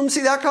 Anybody in this room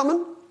see that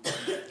coming?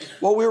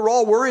 While we were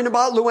all worrying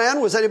about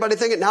Luann, was anybody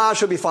thinking, nah,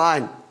 she'll be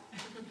fine?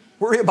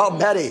 Worry about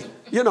Betty.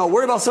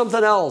 Worry about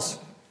something else.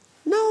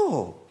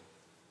 No.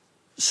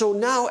 So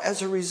now,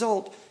 as a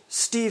result,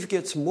 Steve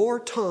gets more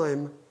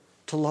time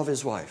to love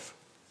his wife.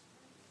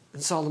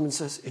 And Solomon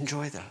says,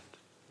 enjoy that.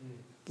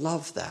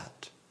 Love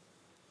that.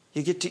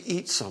 You get to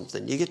eat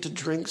something. You get to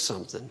drink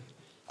something.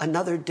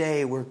 Another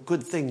day where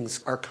good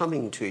things are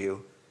coming to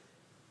you.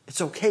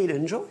 It's okay to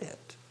enjoy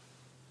it.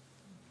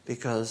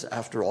 Because,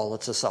 after all,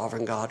 it's a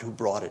sovereign God who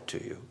brought it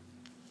to you.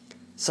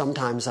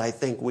 Sometimes I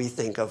think we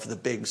think of the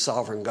big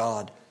sovereign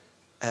God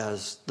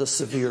as the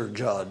severe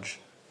judge.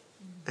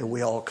 And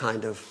we all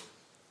kind of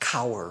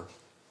cower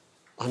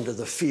under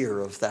the fear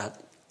of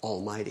that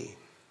Almighty.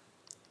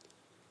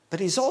 But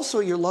he's also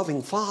your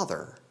loving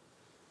Father.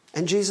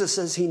 And Jesus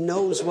says he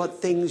knows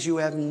what things you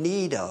have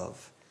need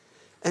of.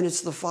 And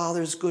it's the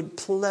Father's good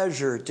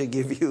pleasure to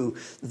give you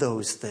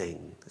those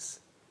things.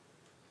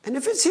 And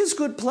if it's his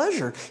good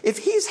pleasure, if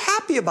he's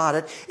happy about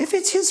it, if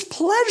it's his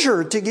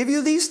pleasure to give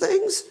you these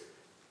things,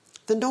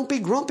 then don't be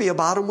grumpy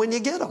about them when you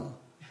get them.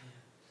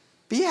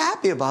 Be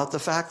happy about the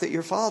fact that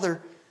your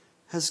Father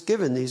has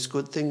given these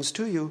good things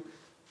to you,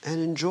 and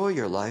enjoy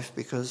your life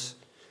because,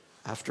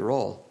 after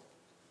all,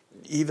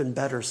 even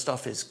better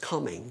stuff is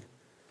coming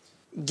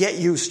get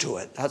used to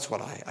it. That's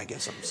what I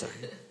guess I'm saying.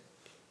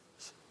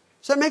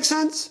 Does that make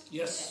sense?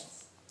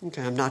 Yes.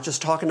 Okay, I'm not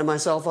just talking to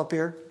myself up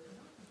here.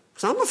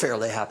 Because I'm a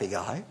fairly happy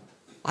guy.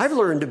 I've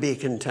learned to be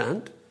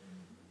content.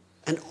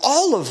 And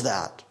all of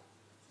that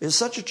is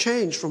such a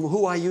change from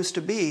who I used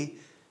to be.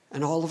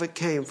 And all of it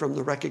came from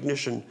the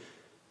recognition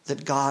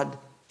that God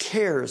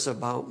cares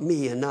about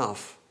me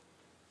enough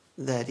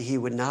that he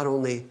would not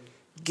only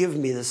give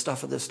me the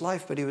stuff of this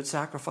life, but he would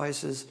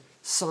sacrifice his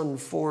son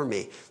for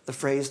me. The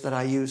phrase that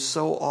I use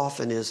so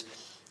often is,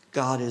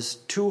 God is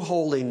too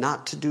holy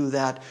not to do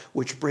that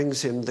which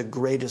brings him the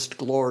greatest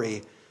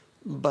glory,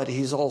 but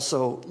he's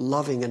also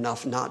loving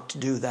enough not to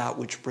do that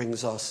which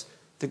brings us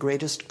the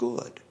greatest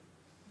good.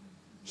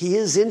 He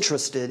is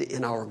interested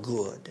in our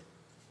good,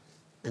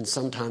 and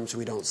sometimes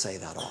we don't say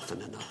that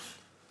often enough.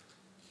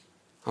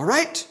 All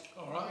right?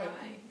 All right.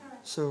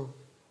 So,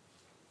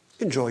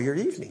 enjoy your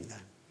evening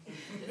then.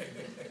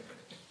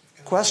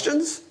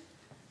 Questions?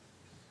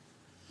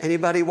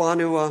 Anybody want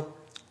to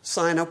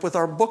sign up with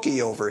our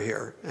bookie over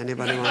here?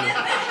 Anybody want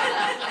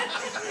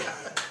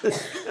to?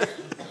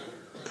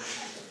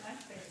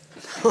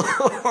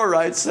 All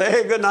right,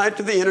 say good night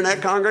to the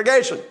internet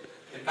congregation.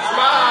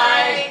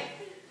 Bye.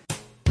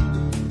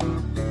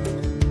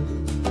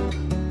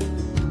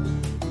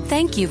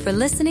 Thank you for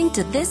listening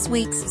to this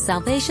week's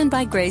Salvation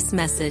by Grace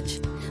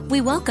message. We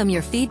welcome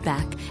your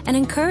feedback and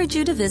encourage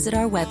you to visit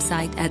our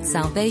website at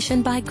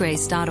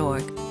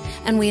salvationbygrace.org.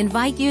 And we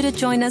invite you to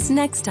join us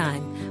next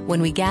time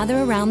when we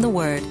gather around the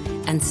Word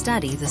and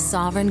study the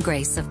sovereign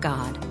grace of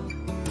God.